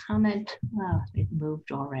a comment. Well, it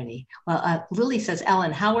moved already. Well, Lily says,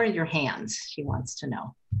 Ellen, how are your hands? She wants to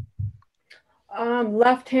know.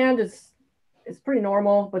 Left hand is pretty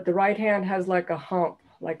normal, but the right hand has like a hump,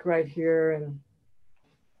 like right here. And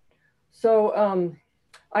so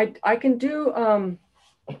I can do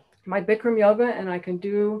my Bikram yoga, and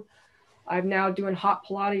I'm now doing hot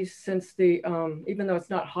Pilates since even though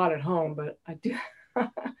it's not hot at home, but I do,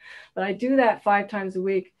 but I do that 5 times a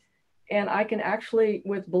week. And I can actually,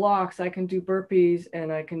 with blocks, I can do burpees,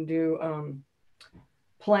 and I can do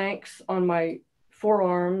planks on my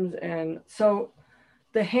forearms. And so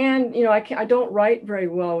the hand, you know, I don't write very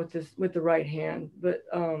well with the right hand, but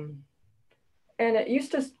and it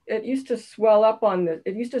used to swell up on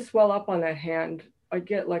that hand. I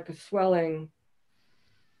get like a swelling,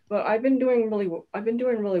 but I've been doing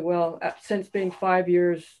really well since being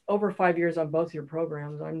over 5 years on both your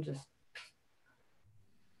programs.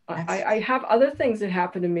 I have other things that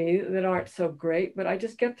happen to me that aren't so great, but I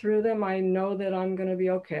just get through them. I know that I'm going to be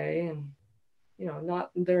okay, and you know,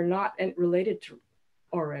 they're not related to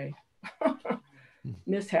RA.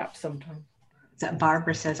 Mishaps sometimes. So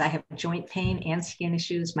Barbara says, I have joint pain and skin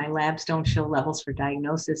issues. My labs don't show levels for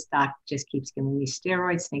diagnosis. Doc just keeps giving me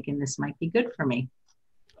steroids, thinking this might be good for me.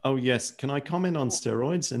 Oh, yes. Can I comment on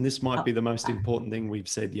steroids? And this might be the most important thing we've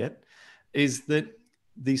said yet, is that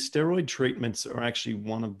the steroid treatments are actually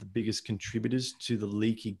one of the biggest contributors to the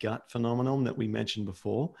leaky gut phenomenon that we mentioned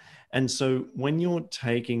before. And so when you're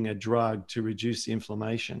taking a drug to reduce the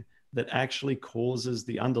inflammation that actually causes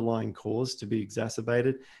the underlying cause to be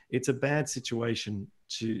exacerbated, it's a bad situation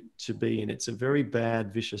to be in. It's a very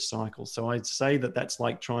bad vicious cycle. So I'd say that that's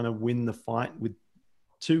like trying to win the fight with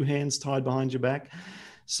 2 hands tied behind your back.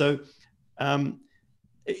 So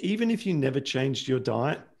even if you never changed your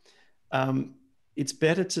diet, it's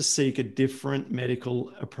better to seek a different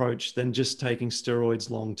medical approach than just taking steroids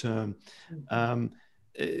long term.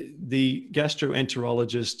 The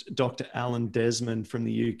gastroenterologist, Dr. Alan Desmond from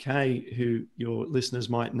the UK, who your listeners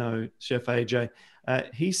might know, Chef AJ,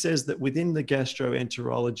 he says that within the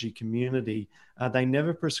gastroenterology community, they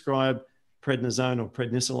never prescribe prednisone or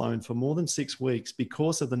prednisolone for more than 6 weeks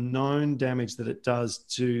because of the known damage that it does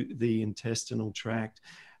to the intestinal tract.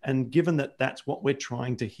 And given that that's what we're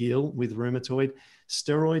trying to heal with rheumatoid,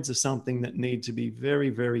 steroids are something that need to be very,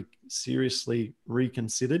 very seriously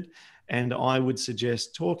reconsidered. And I would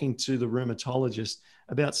suggest talking to the rheumatologist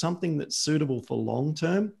about something that's suitable for long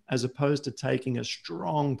term, as opposed to taking a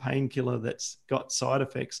strong painkiller that's got side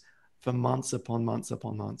effects for months upon months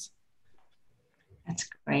upon months. That's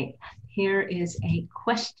great. Here is a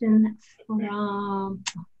question from,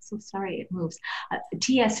 so sorry, it moves.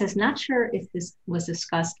 TS says, not sure if this was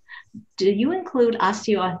discussed. Do you include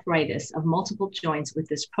osteoarthritis of multiple joints with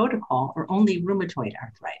this protocol, or only rheumatoid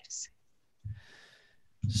arthritis?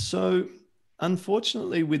 So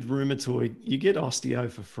unfortunately with rheumatoid, you get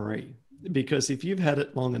osteo for free, because if you've had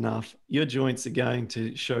it long enough, your joints are going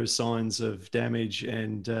to show signs of damage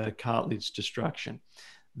and cartilage destruction.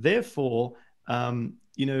 Therefore,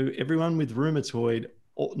 you know, everyone with rheumatoid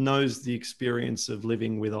knows the experience of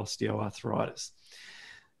living with osteoarthritis.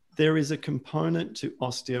 There is a component to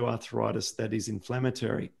osteoarthritis that is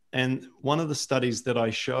inflammatory. And one of the studies that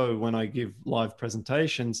I show when I give live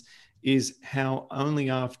presentations is how only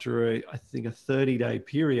after I think a 30-day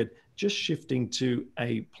period, just shifting to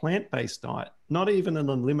a plant-based diet, not even an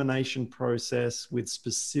elimination process with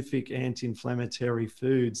specific anti-inflammatory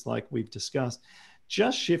foods like we've discussed,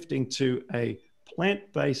 just shifting to a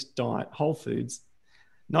plant-based diet, whole foods,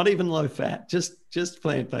 not even low fat, just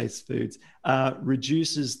plant-based foods,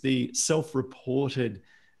 reduces the self-reported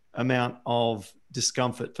amount of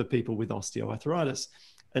discomfort for people with osteoarthritis.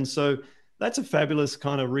 And so that's a fabulous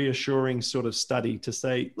kind of reassuring sort of study to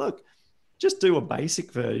say, look, just do a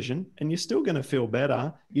basic version and you're still going to feel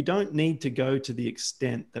better. You don't need to go to the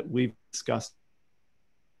extent that we've discussed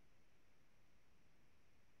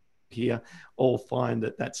here, all find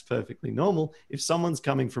that that's perfectly normal. If someone's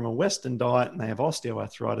coming from a Western diet and they have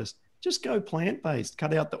osteoarthritis, just go plant-based,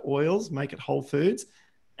 cut out the oils, make it whole foods,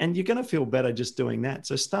 and you're going to feel better just doing that.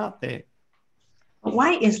 So start there.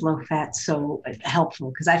 Why is low fat so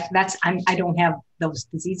helpful? Because I don't have those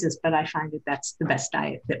diseases, but I find that that's the best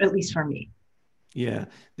diet, at least for me. Yeah,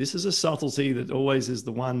 this is a subtlety that always is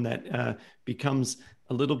the one that becomes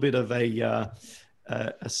a little bit of a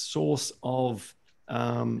source of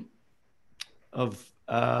what's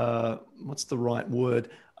the right word?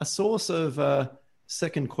 A source of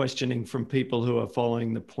second questioning from people who are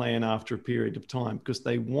following the plan after a period of time, because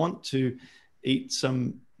they want to eat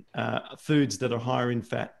some foods that are higher in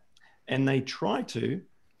fat, and they try to,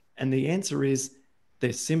 and the answer is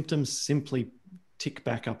their symptoms simply tick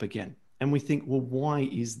back up again. And we think, well, why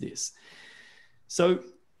is this? So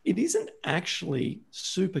it isn't actually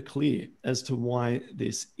super clear as to why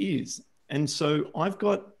this is. And so I've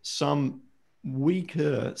got some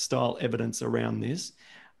weaker style evidence around this,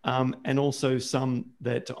 and also some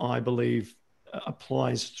that I believe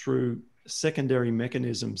applies through secondary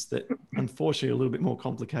mechanisms that unfortunately are a little bit more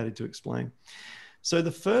complicated to explain. So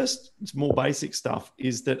the first more basic stuff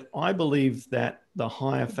is that I believe that the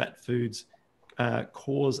higher fat foods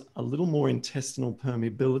cause a little more intestinal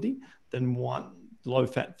permeability than what low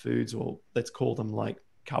fat foods, or let's call them like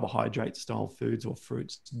carbohydrate style foods or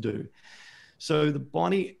fruits, do. So the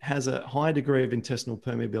body has a high degree of intestinal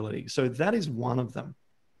permeability. So that is one of them.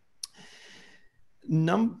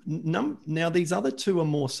 Now, these other two are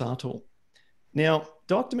more subtle. Now,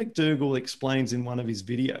 Dr. McDougall explains in one of his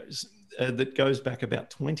videos that goes back about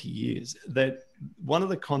 20 years that one of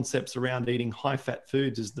the concepts around eating high-fat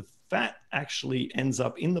foods is the fat actually ends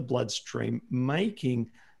up in the bloodstream, making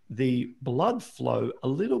the blood flow a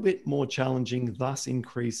little bit more challenging, thus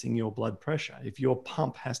increasing your blood pressure. If your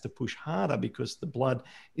pump has to push harder because the blood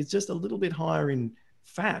is just a little bit higher in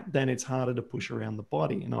fat, then it's harder to push around the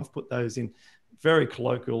body. And I've put those in very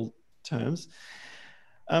colloquial terms.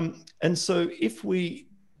 And so if we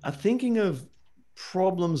are thinking of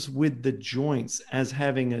problems with the joints as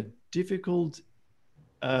having a difficult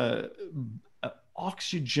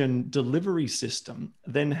oxygen delivery system,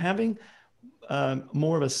 then having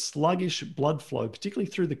more of a sluggish blood flow, particularly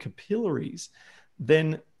through the capillaries,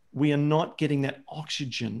 then we are not getting that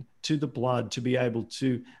oxygen to the blood to be able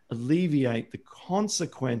to alleviate the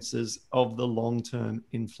consequences of the long-term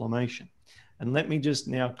inflammation. And let me just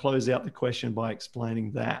now close out the question by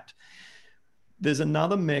explaining that. There's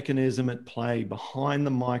another mechanism at play behind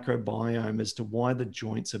the microbiome as to why the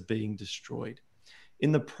joints are being destroyed.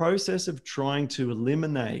 In the process of trying to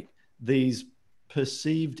eliminate these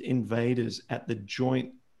perceived invaders at the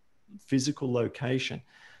joint physical location,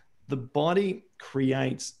 the body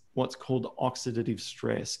creates what's called oxidative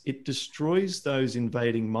stress. It destroys those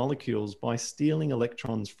invading molecules by stealing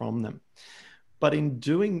electrons from them. But in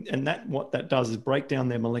doing, and what that does is break down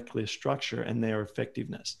their molecular structure and their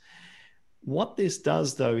effectiveness. What this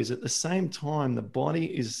does, though, is at the same time, the body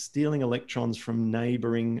is stealing electrons from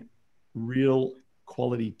neighboring real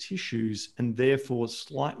quality tissues and therefore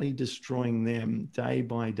slightly destroying them day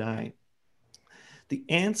by day. The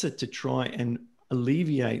answer to try and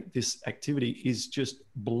alleviate this activity is just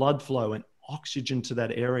blood flow and oxygen to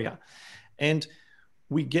that area. And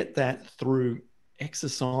we get that through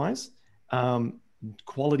exercise,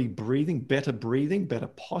 quality breathing, better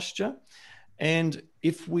posture. And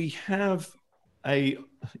if we have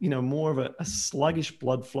more of a sluggish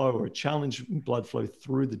blood flow or a challenging blood flow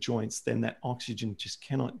through the joints, then that oxygen just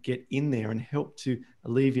cannot get in there and help to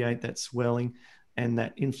alleviate that swelling and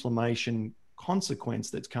that inflammation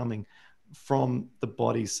consequence that's coming from the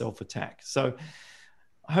body's self-attack. So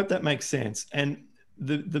I hope that makes sense. And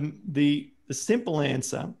the simple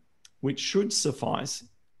answer, which should suffice,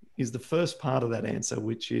 is the first part of that answer,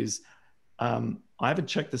 which is I haven't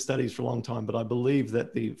checked the studies for a long time, but I believe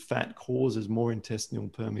that the fat causes more intestinal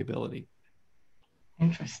permeability.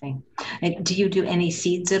 Interesting. And do you do any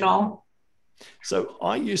seeds at all? So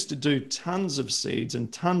I used to do tons of seeds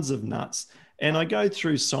and tons of nuts, and I go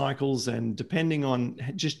through cycles, and depending on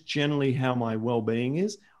just generally how my well-being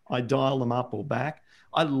is, I dial them up or back.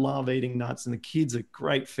 I love eating nuts, and the kids are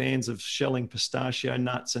great fans of shelling pistachio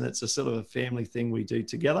nuts, and it's a sort of a family thing we do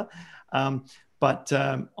together.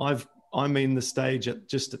 I'm in the stage at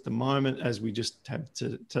the moment, as we just have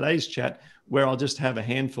today's chat, where I'll just have a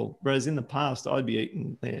handful. Whereas in the past, I'd be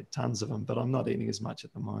eating tons of them, but I'm not eating as much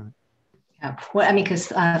at the moment. Yeah. Well, I mean,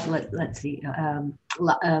 because let's see.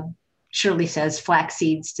 Shirley says, flax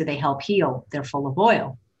seeds, do they help heal? They're full of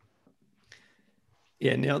oil.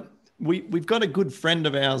 Yeah. Now, we've got a good friend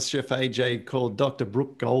of ours, Chef AJ, called Dr.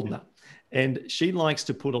 Brooke Goldner. And she likes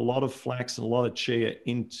to put a lot of flax and a lot of chia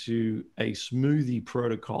into a smoothie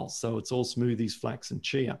protocol. So it's all smoothies, flax, and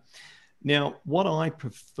chia. Now, what I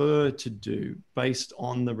prefer to do based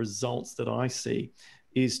on the results that I see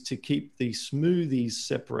is to keep the smoothies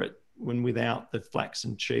separate when without the flax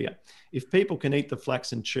and chia. If people can eat the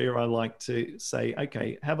flax and chia, I like to say,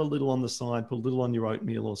 okay, have a little on the side, put a little on your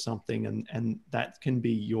oatmeal or something, and that can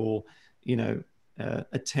be your,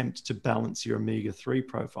 attempt to balance your omega-3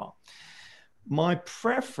 profile. My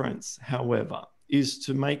preference, however, is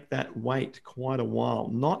to make that wait quite a while,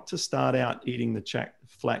 not to start out eating the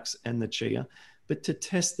flax and the chia, but to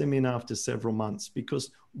test them in after several months,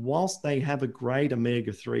 because whilst they have a great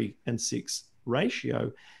omega-3 and 6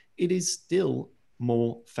 ratio, it is still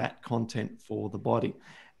more fat content for the body.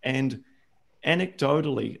 And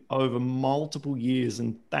anecdotally, over multiple years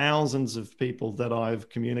and thousands of people that I've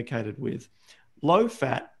communicated with, low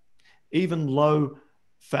fat, even low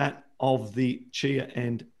fat of the chia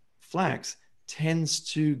and flax tends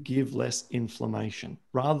to give less inflammation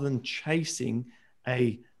rather than chasing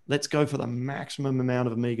let's go for the maximum amount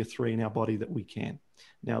of omega-3 in our body that we can.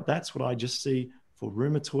 Now, that's what I just see for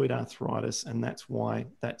rheumatoid arthritis, and that's why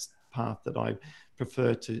that's the path that I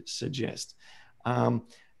prefer to suggest.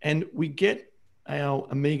 And we get our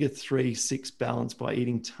omega-3 6 balance by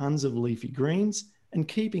eating tons of leafy greens and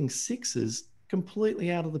keeping sixes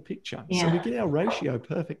completely out of the picture. Yeah. So we get our ratio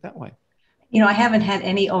perfect that way. I haven't had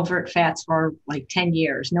any overt fats for like 10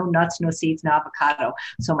 years, no nuts, no seeds, no avocado.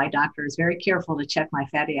 So my doctor is very careful to check my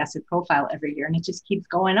fatty acid profile every year, and it just keeps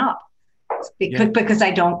going up because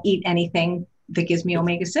I don't eat anything that gives me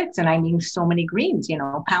omega-6, and I need so many greens,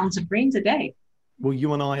 pounds of greens a day. Well,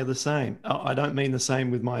 you and I are the same. I don't mean the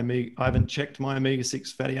same with my omega. I haven't checked my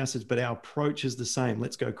omega-6 fatty acids, but our approach is the same.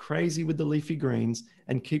 Let's go crazy with the leafy greens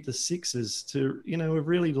and keep the sixes to, a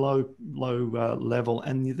really low level.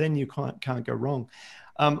 And then you can't go wrong.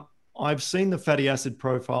 I've seen the fatty acid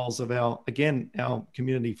profiles of our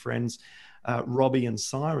community friends, Robbie and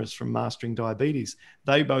Cyrus from Mastering Diabetes.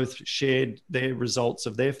 They both shared their results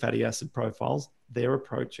of their fatty acid profiles, their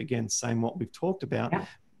approach, again, same what we've talked about.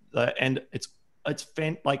 Yeah. And it's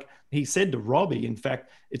like he said to Robbie, in fact,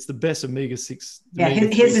 it's the best omega-6. Yeah,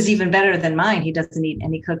 his is even better than mine. He doesn't eat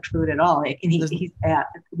any cooked food at all. And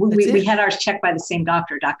we had ours checked by the same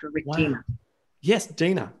doctor, Dr. Rick Dina. Yes,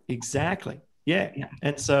 Dina, exactly. Yeah.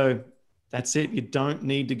 And so that's it. You don't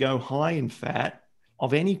need to go high in fat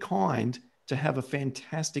of any kind to have a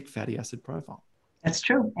fantastic fatty acid profile. That's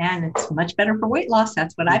true. And it's much better for weight loss.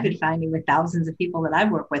 That's what I've been finding with thousands of people that I've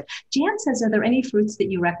worked with. Jan says, are there any fruits that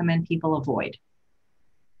you recommend people avoid?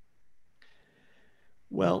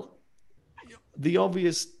 Well, the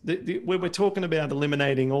obvious, we're talking about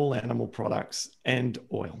eliminating all animal products and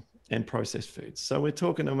oil and processed foods. So we're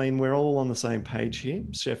talking, we're all on the same page here.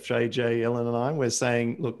 Chef JJ, Ellen and I, we're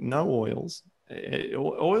saying, look, no oils.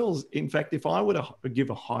 Oils, in fact, if I were to give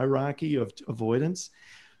a hierarchy of avoidance,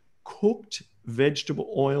 cooked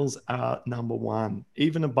vegetable oils are number one,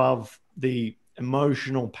 even above the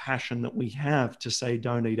emotional passion that we have to say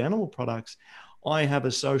don't eat animal products. I have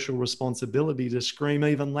a social responsibility to scream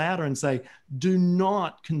even louder and say, do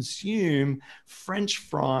not consume French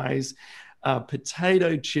fries,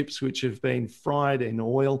 potato chips, which have been fried in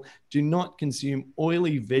oil. Do not consume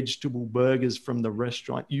oily vegetable burgers from the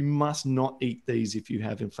restaurant. You must not eat these if you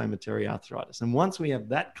have inflammatory arthritis. And once we have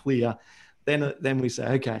that clear, then we say,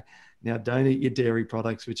 okay, now don't eat your dairy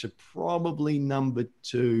products, which are probably number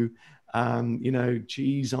two.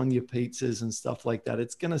 Cheese on your pizzas and stuff like that.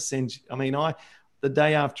 It's going to send you, the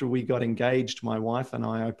day after we got engaged, my wife and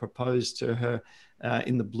I proposed to her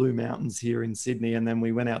in the Blue Mountains here in Sydney. And then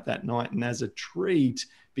we went out that night, and as a treat,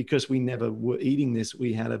 because we never were eating this,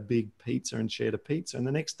 we had a big pizza and shared a pizza. And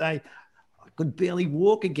the next day I could barely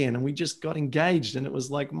walk again, and we just got engaged. And it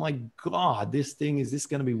was like, my God, is this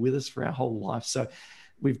going to be with us for our whole life? So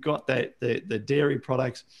we've got the dairy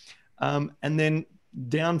products. And then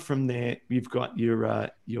down from there, you've got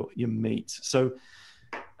your meats. So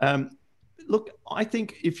look, I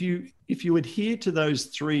think if you adhere to those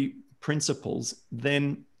three principles,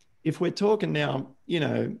 then if we're talking now,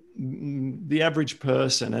 the average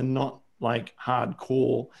person and not like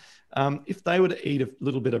hardcore, if they were to eat a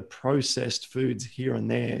little bit of processed foods here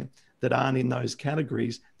and there that aren't in those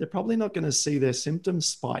categories, they're probably not going to see their symptoms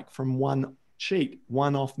spike from one cheat,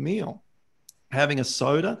 one-off meal. Having a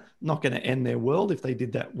soda, not going to end their world if they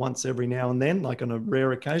did that once every now and then, like on a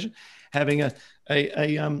rare occasion. Having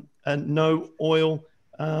a no oil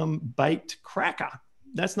baked cracker,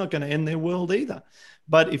 that's not going to end their world either.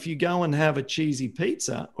 But if you go and have a cheesy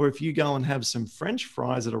pizza, or if you go and have some French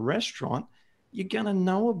fries at a restaurant, you're going to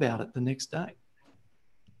know about it the next day.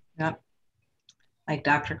 Yep. Like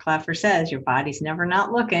Dr. Clapper says, your body's never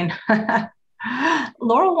not looking.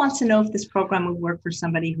 Laurel wants to know if this program would work for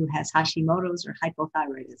somebody who has Hashimoto's or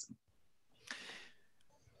hypothyroidism.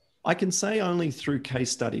 I can say only through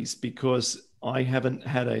case studies, because I haven't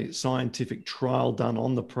had a scientific trial done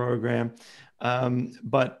on the program.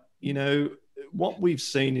 But, what we've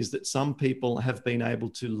seen is that some people have been able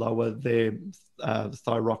to lower their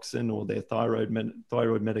thyroxine or their thyroid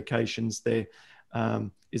medications. Their,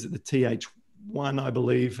 is it the TH1, I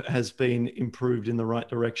believe, has been improved in the right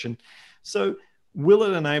direction. So will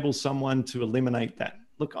it enable someone to eliminate that?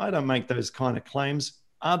 Look, I don't make those kind of claims.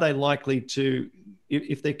 Are they likely to,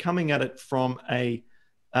 if they're coming at it from a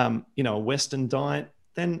Western diet,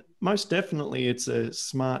 then most definitely it's a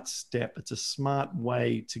smart step. It's a smart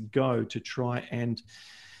way to go to try and,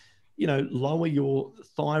 lower your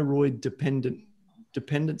thyroid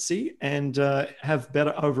dependency and have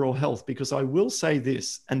better overall health. Because I will say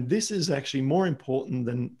this, and this is actually more important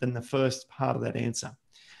than the first part of that answer.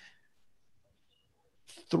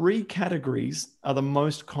 3 categories are the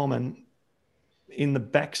most common in the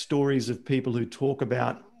backstories of people who talk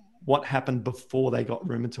about what happened before they got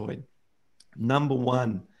rheumatoid. Number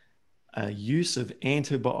 1, use of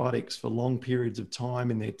antibiotics for long periods of time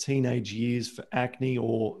in their teenage years for acne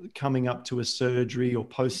or coming up to a surgery or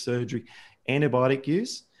post-surgery, antibiotic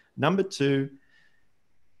use. Number 2,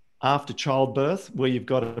 after childbirth, where you've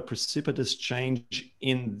got a precipitous change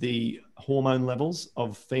in the hormone levels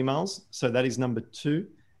of females. So that is number 2.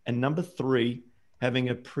 And number 3, having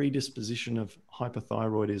a predisposition of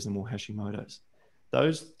hypothyroidism or Hashimoto's.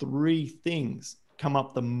 Those 3 things come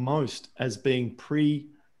up the most as being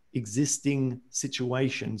pre-existing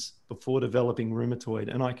situations before developing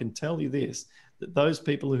rheumatoid. And I can tell you this, that those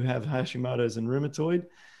people who have Hashimoto's and rheumatoid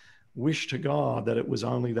wish to God that it was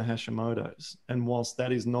only the Hashimoto's. And whilst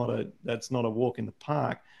that's not a walk in the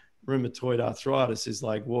park, rheumatoid arthritis is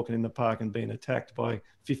like walking in the park and being attacked by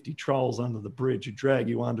 50 trolls under the bridge who drag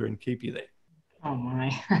you under and keep you there. Oh my,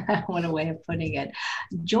 what a way of putting it.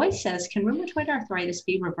 Joy says, can rheumatoid arthritis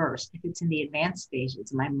be reversed if it's in the advanced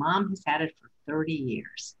stages? My mom has had it for 30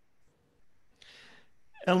 years.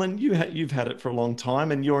 Ellen, you've had it for a long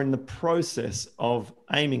time and you're in the process of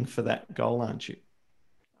aiming for that goal, aren't you?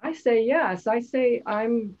 I say yes. I say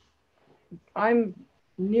I'm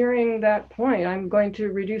nearing that point. I'm going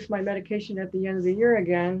to reduce my medication at the end of the year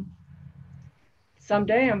again.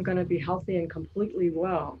 Someday I'm going to be healthy and completely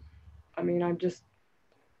well. I mean,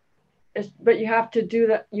 but you have to do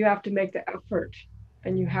that. You have to make the effort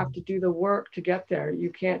and you have to do the work to get there. You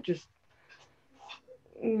can't just,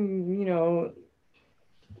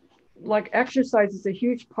 like exercise is a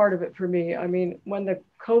huge part of it for me. I mean, when the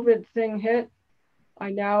COVID thing hit,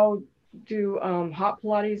 I now do hot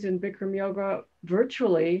Pilates and Bikram yoga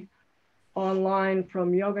virtually online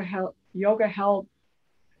from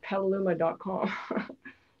yogahelppetaluma.com.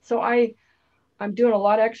 So I'm doing a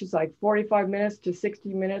lot of exercise, like 45 minutes to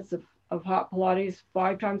 60 minutes of hot Pilates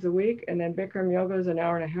 5 times a week. And then Bikram yoga is an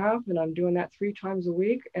hour and a half. And I'm doing that 3 times a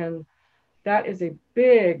week. And that is a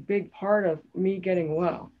big, big part of me getting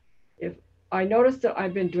well. If I noticed that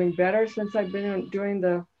I've been doing better since I've been doing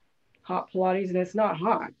the hot Pilates, and it's not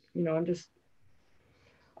hot,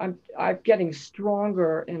 I'm getting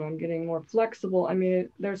stronger and I'm getting more flexible. I mean,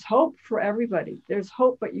 there's hope for everybody. There's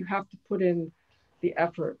hope, but you have to put in the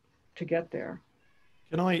effort to get there.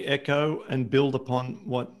 Can I echo and build upon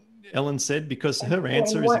what Ellen said? Because her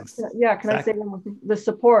answer is... Can I say one more thing? The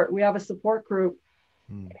support. We have a support group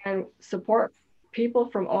and support people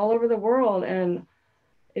from all over the world. And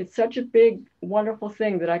it's such a big, wonderful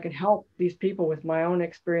thing that I can help these people with my own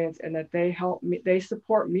experience and that they help me, they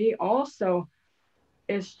support me also.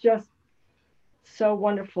 It's just so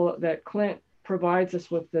wonderful that Clint provides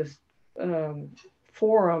us with this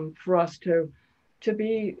forum for us to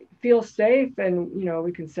feel safe, and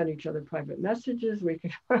we can send each other private messages. We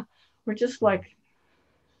can we're just like,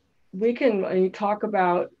 we can talk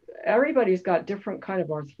about everybody's got different kind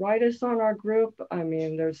of arthritis on our group. I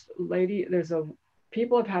mean,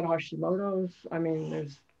 people have had Hashimoto's. I mean,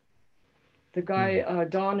 there's the guy,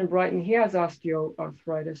 Don in Brighton, he has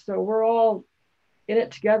osteoarthritis. So we're all in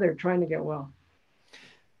it together trying to get well.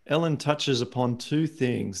 Ellen touches upon two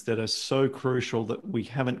things that are so crucial that we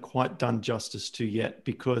haven't quite done justice to yet,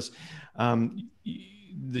 because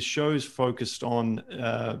the show's focused on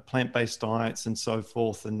plant-based diets and so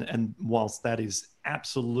forth. And whilst that is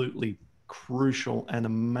absolutely crucial and a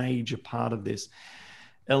major part of this,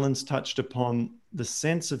 Ellen's touched upon the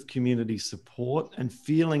sense of community support and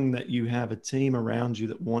feeling that you have a team around you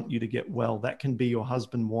that want you to get well. That can be your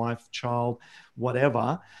husband, wife, child,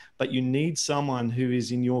 whatever, but you need someone who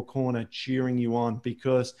is in your corner cheering you on,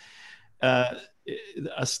 because a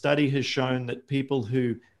study has shown that people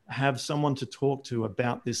who have someone to talk to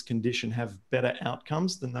about this condition have better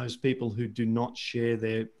outcomes than those people who do not share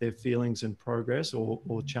their feelings and progress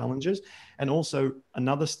or challenges. And also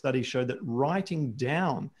another study showed that writing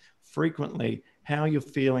down frequently how you're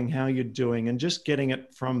feeling, how you're doing, and just getting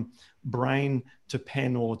it from brain to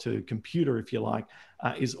pen or to computer, if you like,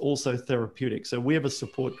 is also therapeutic. So we have a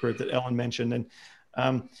support group that Ellen mentioned.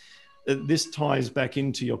 And this ties back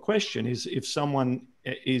into your question, is if someone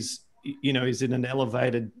is in an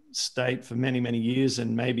elevated state for many, many years,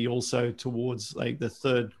 and maybe also towards like the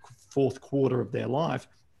third, fourth quarter of their life,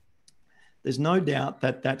 there's no doubt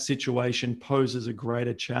that that situation poses a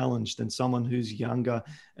greater challenge than someone who's younger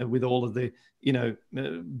with all of the,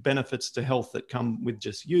 benefits to health that come with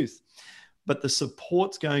just youth. But the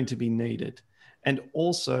support's going to be needed. And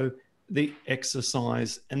also the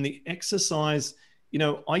exercise. And the exercise,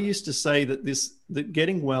 I used to say that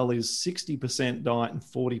getting well is 60% diet and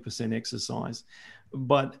 40% exercise.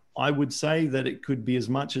 But I would say that it could be as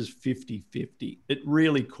much as 50-50. It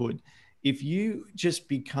really could. If you just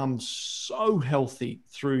become so healthy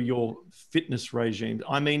through your fitness regime,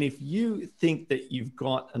 I mean, if you think that you've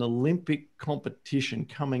got an Olympic competition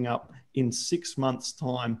coming up in 6 months'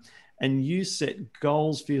 time, and you set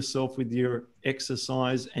goals for yourself with your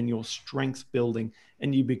exercise and your strength building,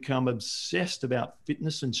 and you become obsessed about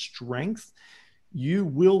fitness and strength, you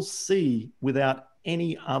will see, without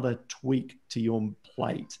any other tweak to your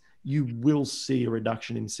plate, you will see a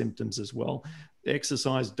reduction in symptoms as well.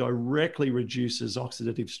 Exercise directly reduces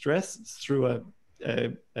oxidative stress through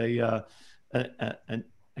a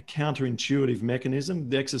counterintuitive mechanism.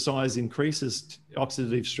 The exercise increases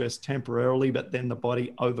oxidative stress temporarily, but then the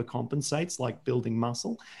body overcompensates, like building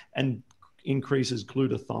muscle, and increases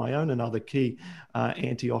glutathione and other key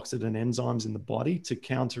antioxidant enzymes in the body to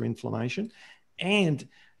counter inflammation. And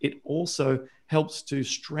it also helps to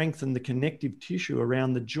strengthen the connective tissue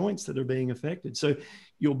around the joints that are being affected. So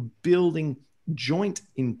you're building joint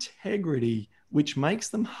integrity, which makes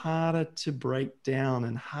them harder to break down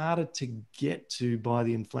and harder to get to by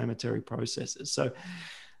the inflammatory processes. So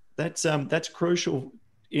that's crucial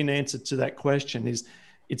in answer to that question. Is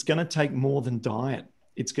it's going to take more than diet.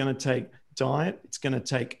 It's going to take diet. It's going to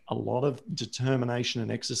take a lot of determination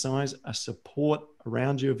and exercise, a support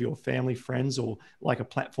around you of your family, friends, or like a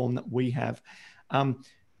platform that we have,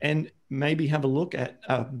 and maybe have a look at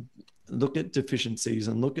deficiencies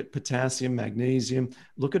and look at potassium, magnesium,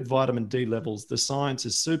 look at vitamin D levels. The science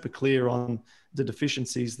is super clear on the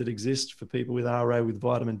deficiencies that exist for people with RA with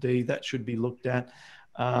vitamin D. That should be looked at.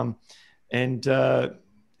 And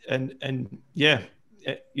yeah,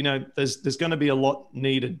 there's going to be a lot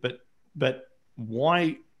needed, but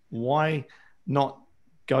why not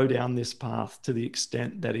go down this path to the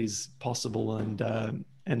extent that is possible and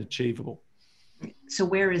achievable? So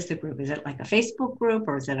where is the group? Is it like a Facebook group,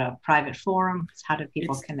 or is it a private forum? How do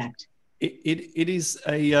people connect? It is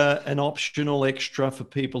an optional extra for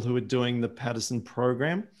people who are doing the Paddison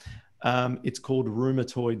program. It's called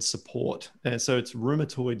Rheumatoid Support. So it's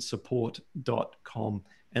rheumatoidsupport.com.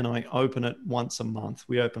 And I open it once a month.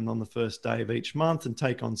 We open on the first day of each month and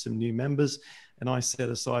take on some new members. And I set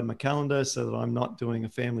aside my calendar so that I'm not doing a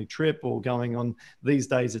family trip or going on. These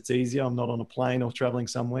days it's easier. I'm not on a plane or traveling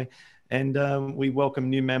somewhere. And we welcome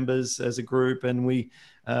new members as a group, and we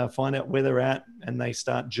find out where they're at, and they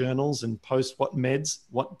start journals and post what meds,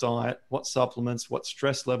 what diet, what supplements, what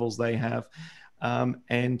stress levels they have,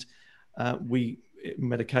 and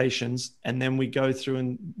medications. And then we go through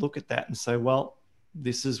and look at that and say, well,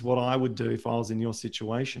 this is what I would do if I was in your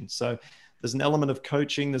situation. So there's an element of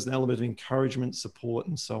coaching, there's an element of encouragement, support,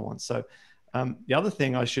 and so on. So the other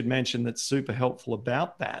thing I should mention that's super helpful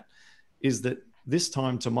about that is that this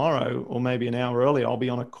time tomorrow, or maybe an hour earlier, I'll be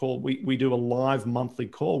on a call. We do a live monthly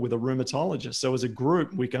call with a rheumatologist. So as a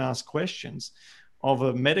group, we can ask questions of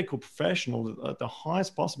a medical professional at the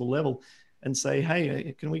highest possible level, and say,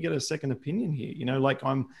 hey, can we get a second opinion here? You know, like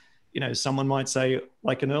someone might say,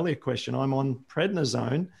 like an earlier question, I'm on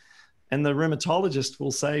prednisone, and the rheumatologist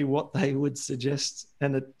will say what they would suggest.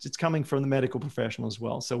 And it's coming from the medical professional as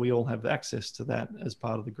well. So we all have access to that as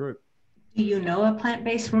part of the group. Do you know a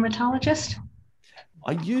plant-based rheumatologist?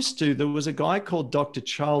 I used to. There was a guy called Dr.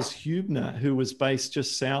 Charles Hubner who was based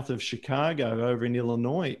just south of Chicago over in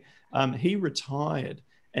Illinois. He retired,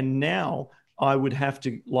 and now I would have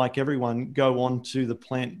to, like everyone, go on to the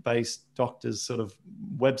plant-based doctors' sort of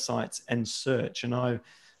websites and search. And I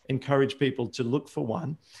encourage people to look for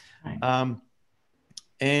one. Right.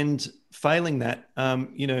 And failing that, our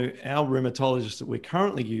rheumatologist that we're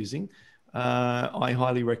currently using, I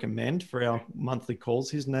highly recommend for our monthly calls.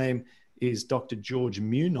 His name is Dr. George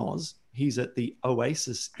Munoz. He's at the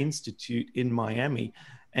Oasis Institute in Miami,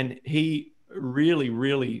 and he really,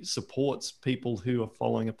 really supports people who are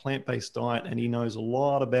following a plant-based diet, and he knows a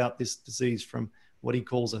lot about this disease from what he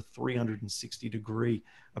calls a 360-degree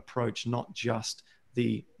approach, not just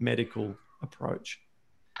the medical approach.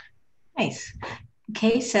 Nice.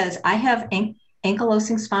 Kay says, I have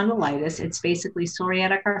ankylosing spondylitis. It's basically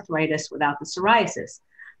psoriatic arthritis without the psoriasis.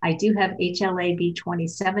 I do have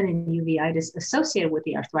HLA-B27 and uveitis associated with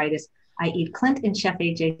the arthritis. I eat Clint and Chef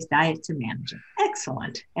AJ's diet to manage it.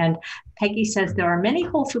 Excellent. And Peggy says, there are many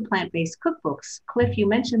whole food plant-based cookbooks. Cliff, you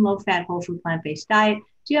mentioned low-fat whole food plant-based diet.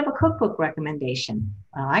 Do you have a cookbook recommendation?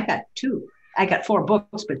 I got 2. I got 4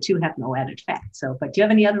 books, but 2 have no added fat. But do you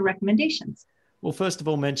have any other recommendations? Well, first of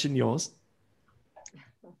all, mention yours.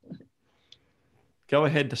 Go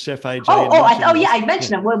ahead to Chef AJ. I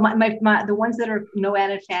mentioned them. Well, the ones that are no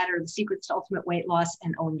added fat are The Secrets to Ultimate Weight Loss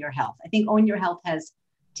and Own Your Health. I think Own Your Health has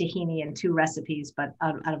tahini in 2 recipes, but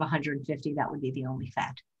out of 150, that would be the only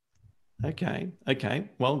fat. Okay.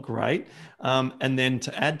 Well, great. And then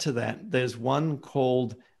to add to that, there's one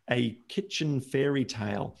called A Kitchen Fairy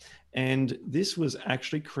Tale. And this was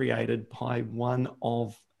actually created by one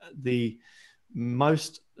of the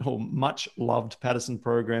much loved Paddison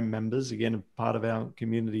program members, again, part of our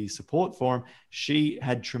community support forum. She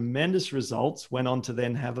had tremendous results, went on to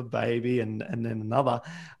then have a baby and then another.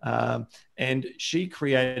 And she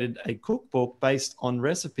created a cookbook based on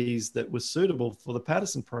recipes that were suitable for the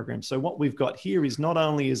Paddison program. So what we've got here is not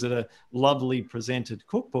only is it a lovely presented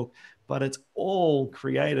cookbook, but it's all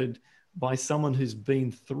created by someone who's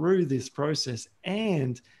been through this process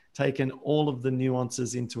and taken all of the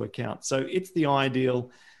nuances into account. So it's the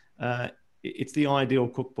ideal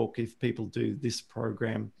cookbook if people do this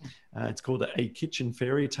program. It's called A Kitchen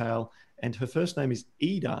Fairy Tale, and her first name is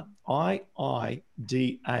Ida,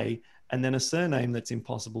 I-I-D-A, and then a surname that's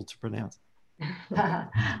impossible to pronounce.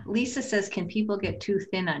 Lisa says, can people get too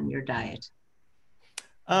thin on your diet?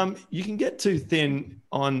 You can get too thin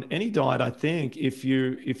on any diet, I think, if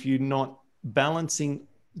you're not balancing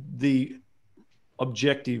the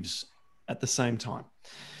objectives at the same time.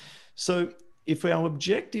 So if our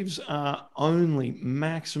objectives are only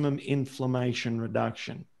maximum inflammation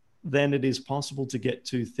reduction, then it is possible to get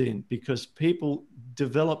too thin, because people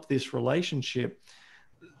develop this relationship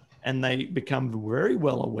and they become very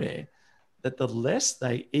well aware that the less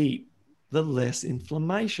they eat, the less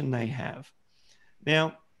inflammation they have.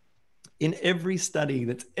 Now, in every study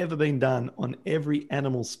that's ever been done on every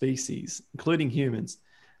animal species, including humans,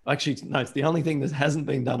 actually, no, it's the only thing that hasn't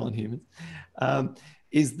been done on humans,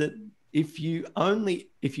 is that if you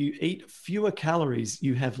eat fewer calories,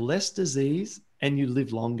 you have less disease and you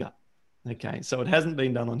live longer. Okay, so it hasn't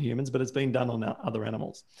been done on humans, but it's been done on other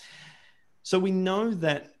animals. So we know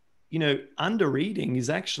that, under eating is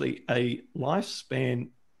actually a lifespan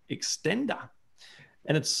extender,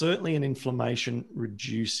 and it's certainly an inflammation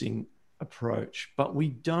reducing approach, but we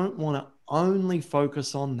don't want to only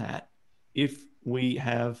focus on that if we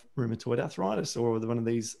have rheumatoid arthritis or one of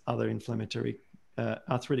these other inflammatory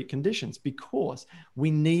arthritic conditions, because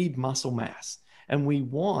we need muscle mass and we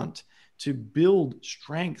want to build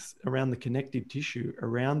strength around the connective tissue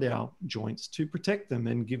around our joints to protect them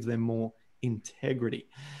and give them more integrity.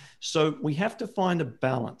 So we have to find a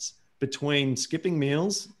balance between skipping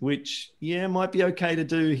meals, which, might be okay to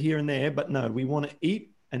do here and there, but no, we want to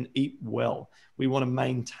eat and eat well. We want to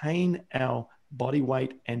maintain our body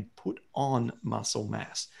weight and put on muscle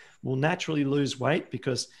mass. We'll naturally lose weight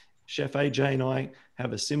because Chef AJ and I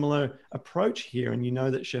have a similar approach here. And you know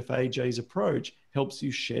that Chef AJ's approach helps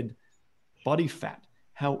you shed body fat.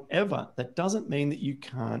 However, that doesn't mean that you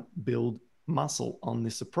can't build muscle on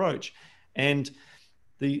this approach. And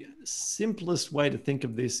the simplest way to think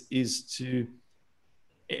of this is to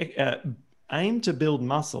aim to build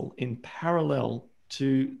muscle in parallel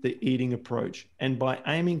to the eating approach. And by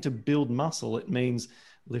aiming to build muscle, it means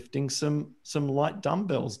lifting some light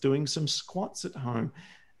dumbbells, doing some squats at home.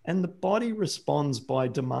 And the body responds by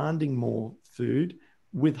demanding more food,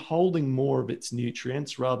 withholding more of its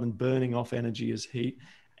nutrients rather than burning off energy as heat,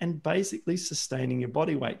 and basically sustaining your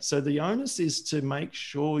body weight. So the onus is to make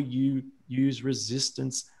sure you use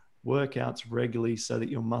resistance workouts regularly so that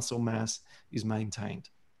your muscle mass is maintained.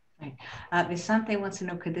 Right. Visante wants to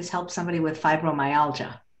know, could this help somebody with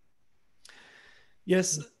fibromyalgia?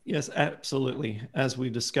 Yes, absolutely. As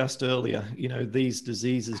we discussed earlier, these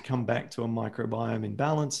diseases come back to a microbiome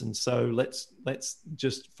imbalance. And so let's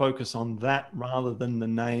just focus on that rather than the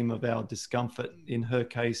name of our discomfort. In her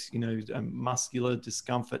case, muscular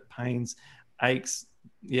discomfort, pains, aches.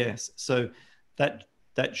 Yes. So that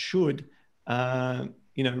should,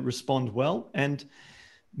 respond well. And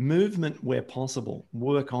movement where possible,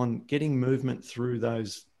 work on getting movement through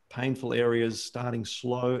those painful areas, starting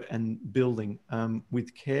slow and building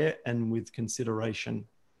with care and with consideration.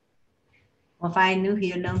 Well, if I knew he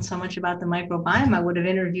had known so much about the microbiome, I would have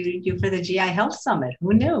interviewed you for the GI Health Summit.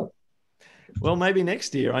 Who knew? Well, maybe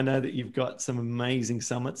next year. I know that you've got some amazing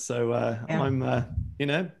summits. So I'm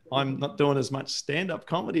not doing as much stand-up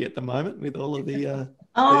comedy at the moment with all of the.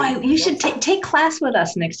 You should take class with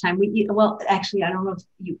us next time. Actually, I don't know if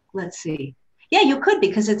you. Let's see. Yeah, you could,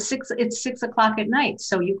 because it's 6 o'clock at night.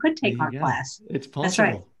 So you could take our class. It's possible. That's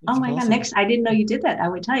right. Oh my God. Next, I didn't know you did that. I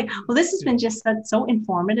would tell you. Well, this has been just so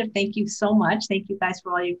informative. Thank you so much. Thank you guys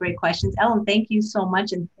for all your great questions. Ellen, thank you so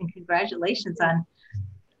much. And congratulations on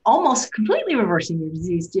almost completely reversing your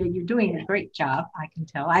disease. You're doing a great job. I can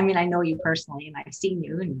tell. I mean, I know you personally and I've seen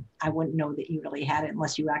you, and I wouldn't know that you really had it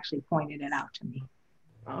unless you actually pointed it out to me.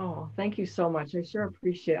 Oh, thank you so much. I sure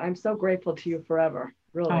appreciate it. I'm so grateful to you forever.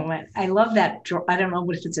 Really. Oh, man. I love that. I don't know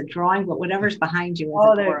if it's a drawing, but whatever's behind you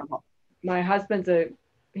is adorable. My husband's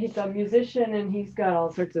he's a musician, and he's got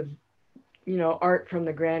all sorts of, art from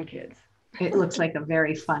the grandkids. It looks like a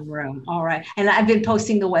very fun room. All right. And I've been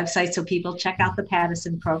posting the website so people check out the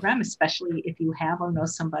Paddison program, especially if you have or know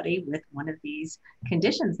somebody with one of these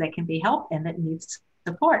conditions that can be helped and that needs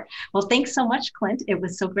support. Well, thanks so much, Clint. It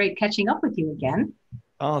was so great catching up with you again.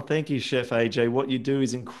 Oh, thank you, Chef AJ. What you do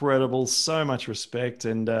is incredible. So much respect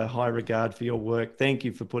and high regard for your work. Thank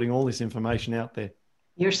you for putting all this information out there.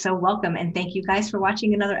 You're so welcome. And thank you guys for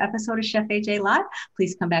watching another episode of Chef AJ Live.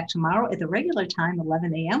 Please come back tomorrow at the regular time,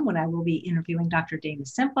 11 a.m., when I will be interviewing Dr. Dana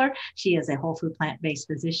Simpler. She is a whole food plant-based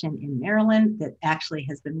physician in Maryland that actually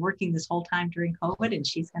has been working this whole time during COVID. And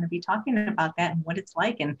she's going to be talking about that and what it's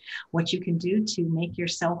like and what you can do to make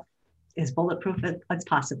yourself as bulletproof as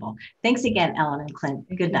possible. Thanks again, Ellen and Clint.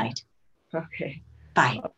 Good night. Okay. Bye.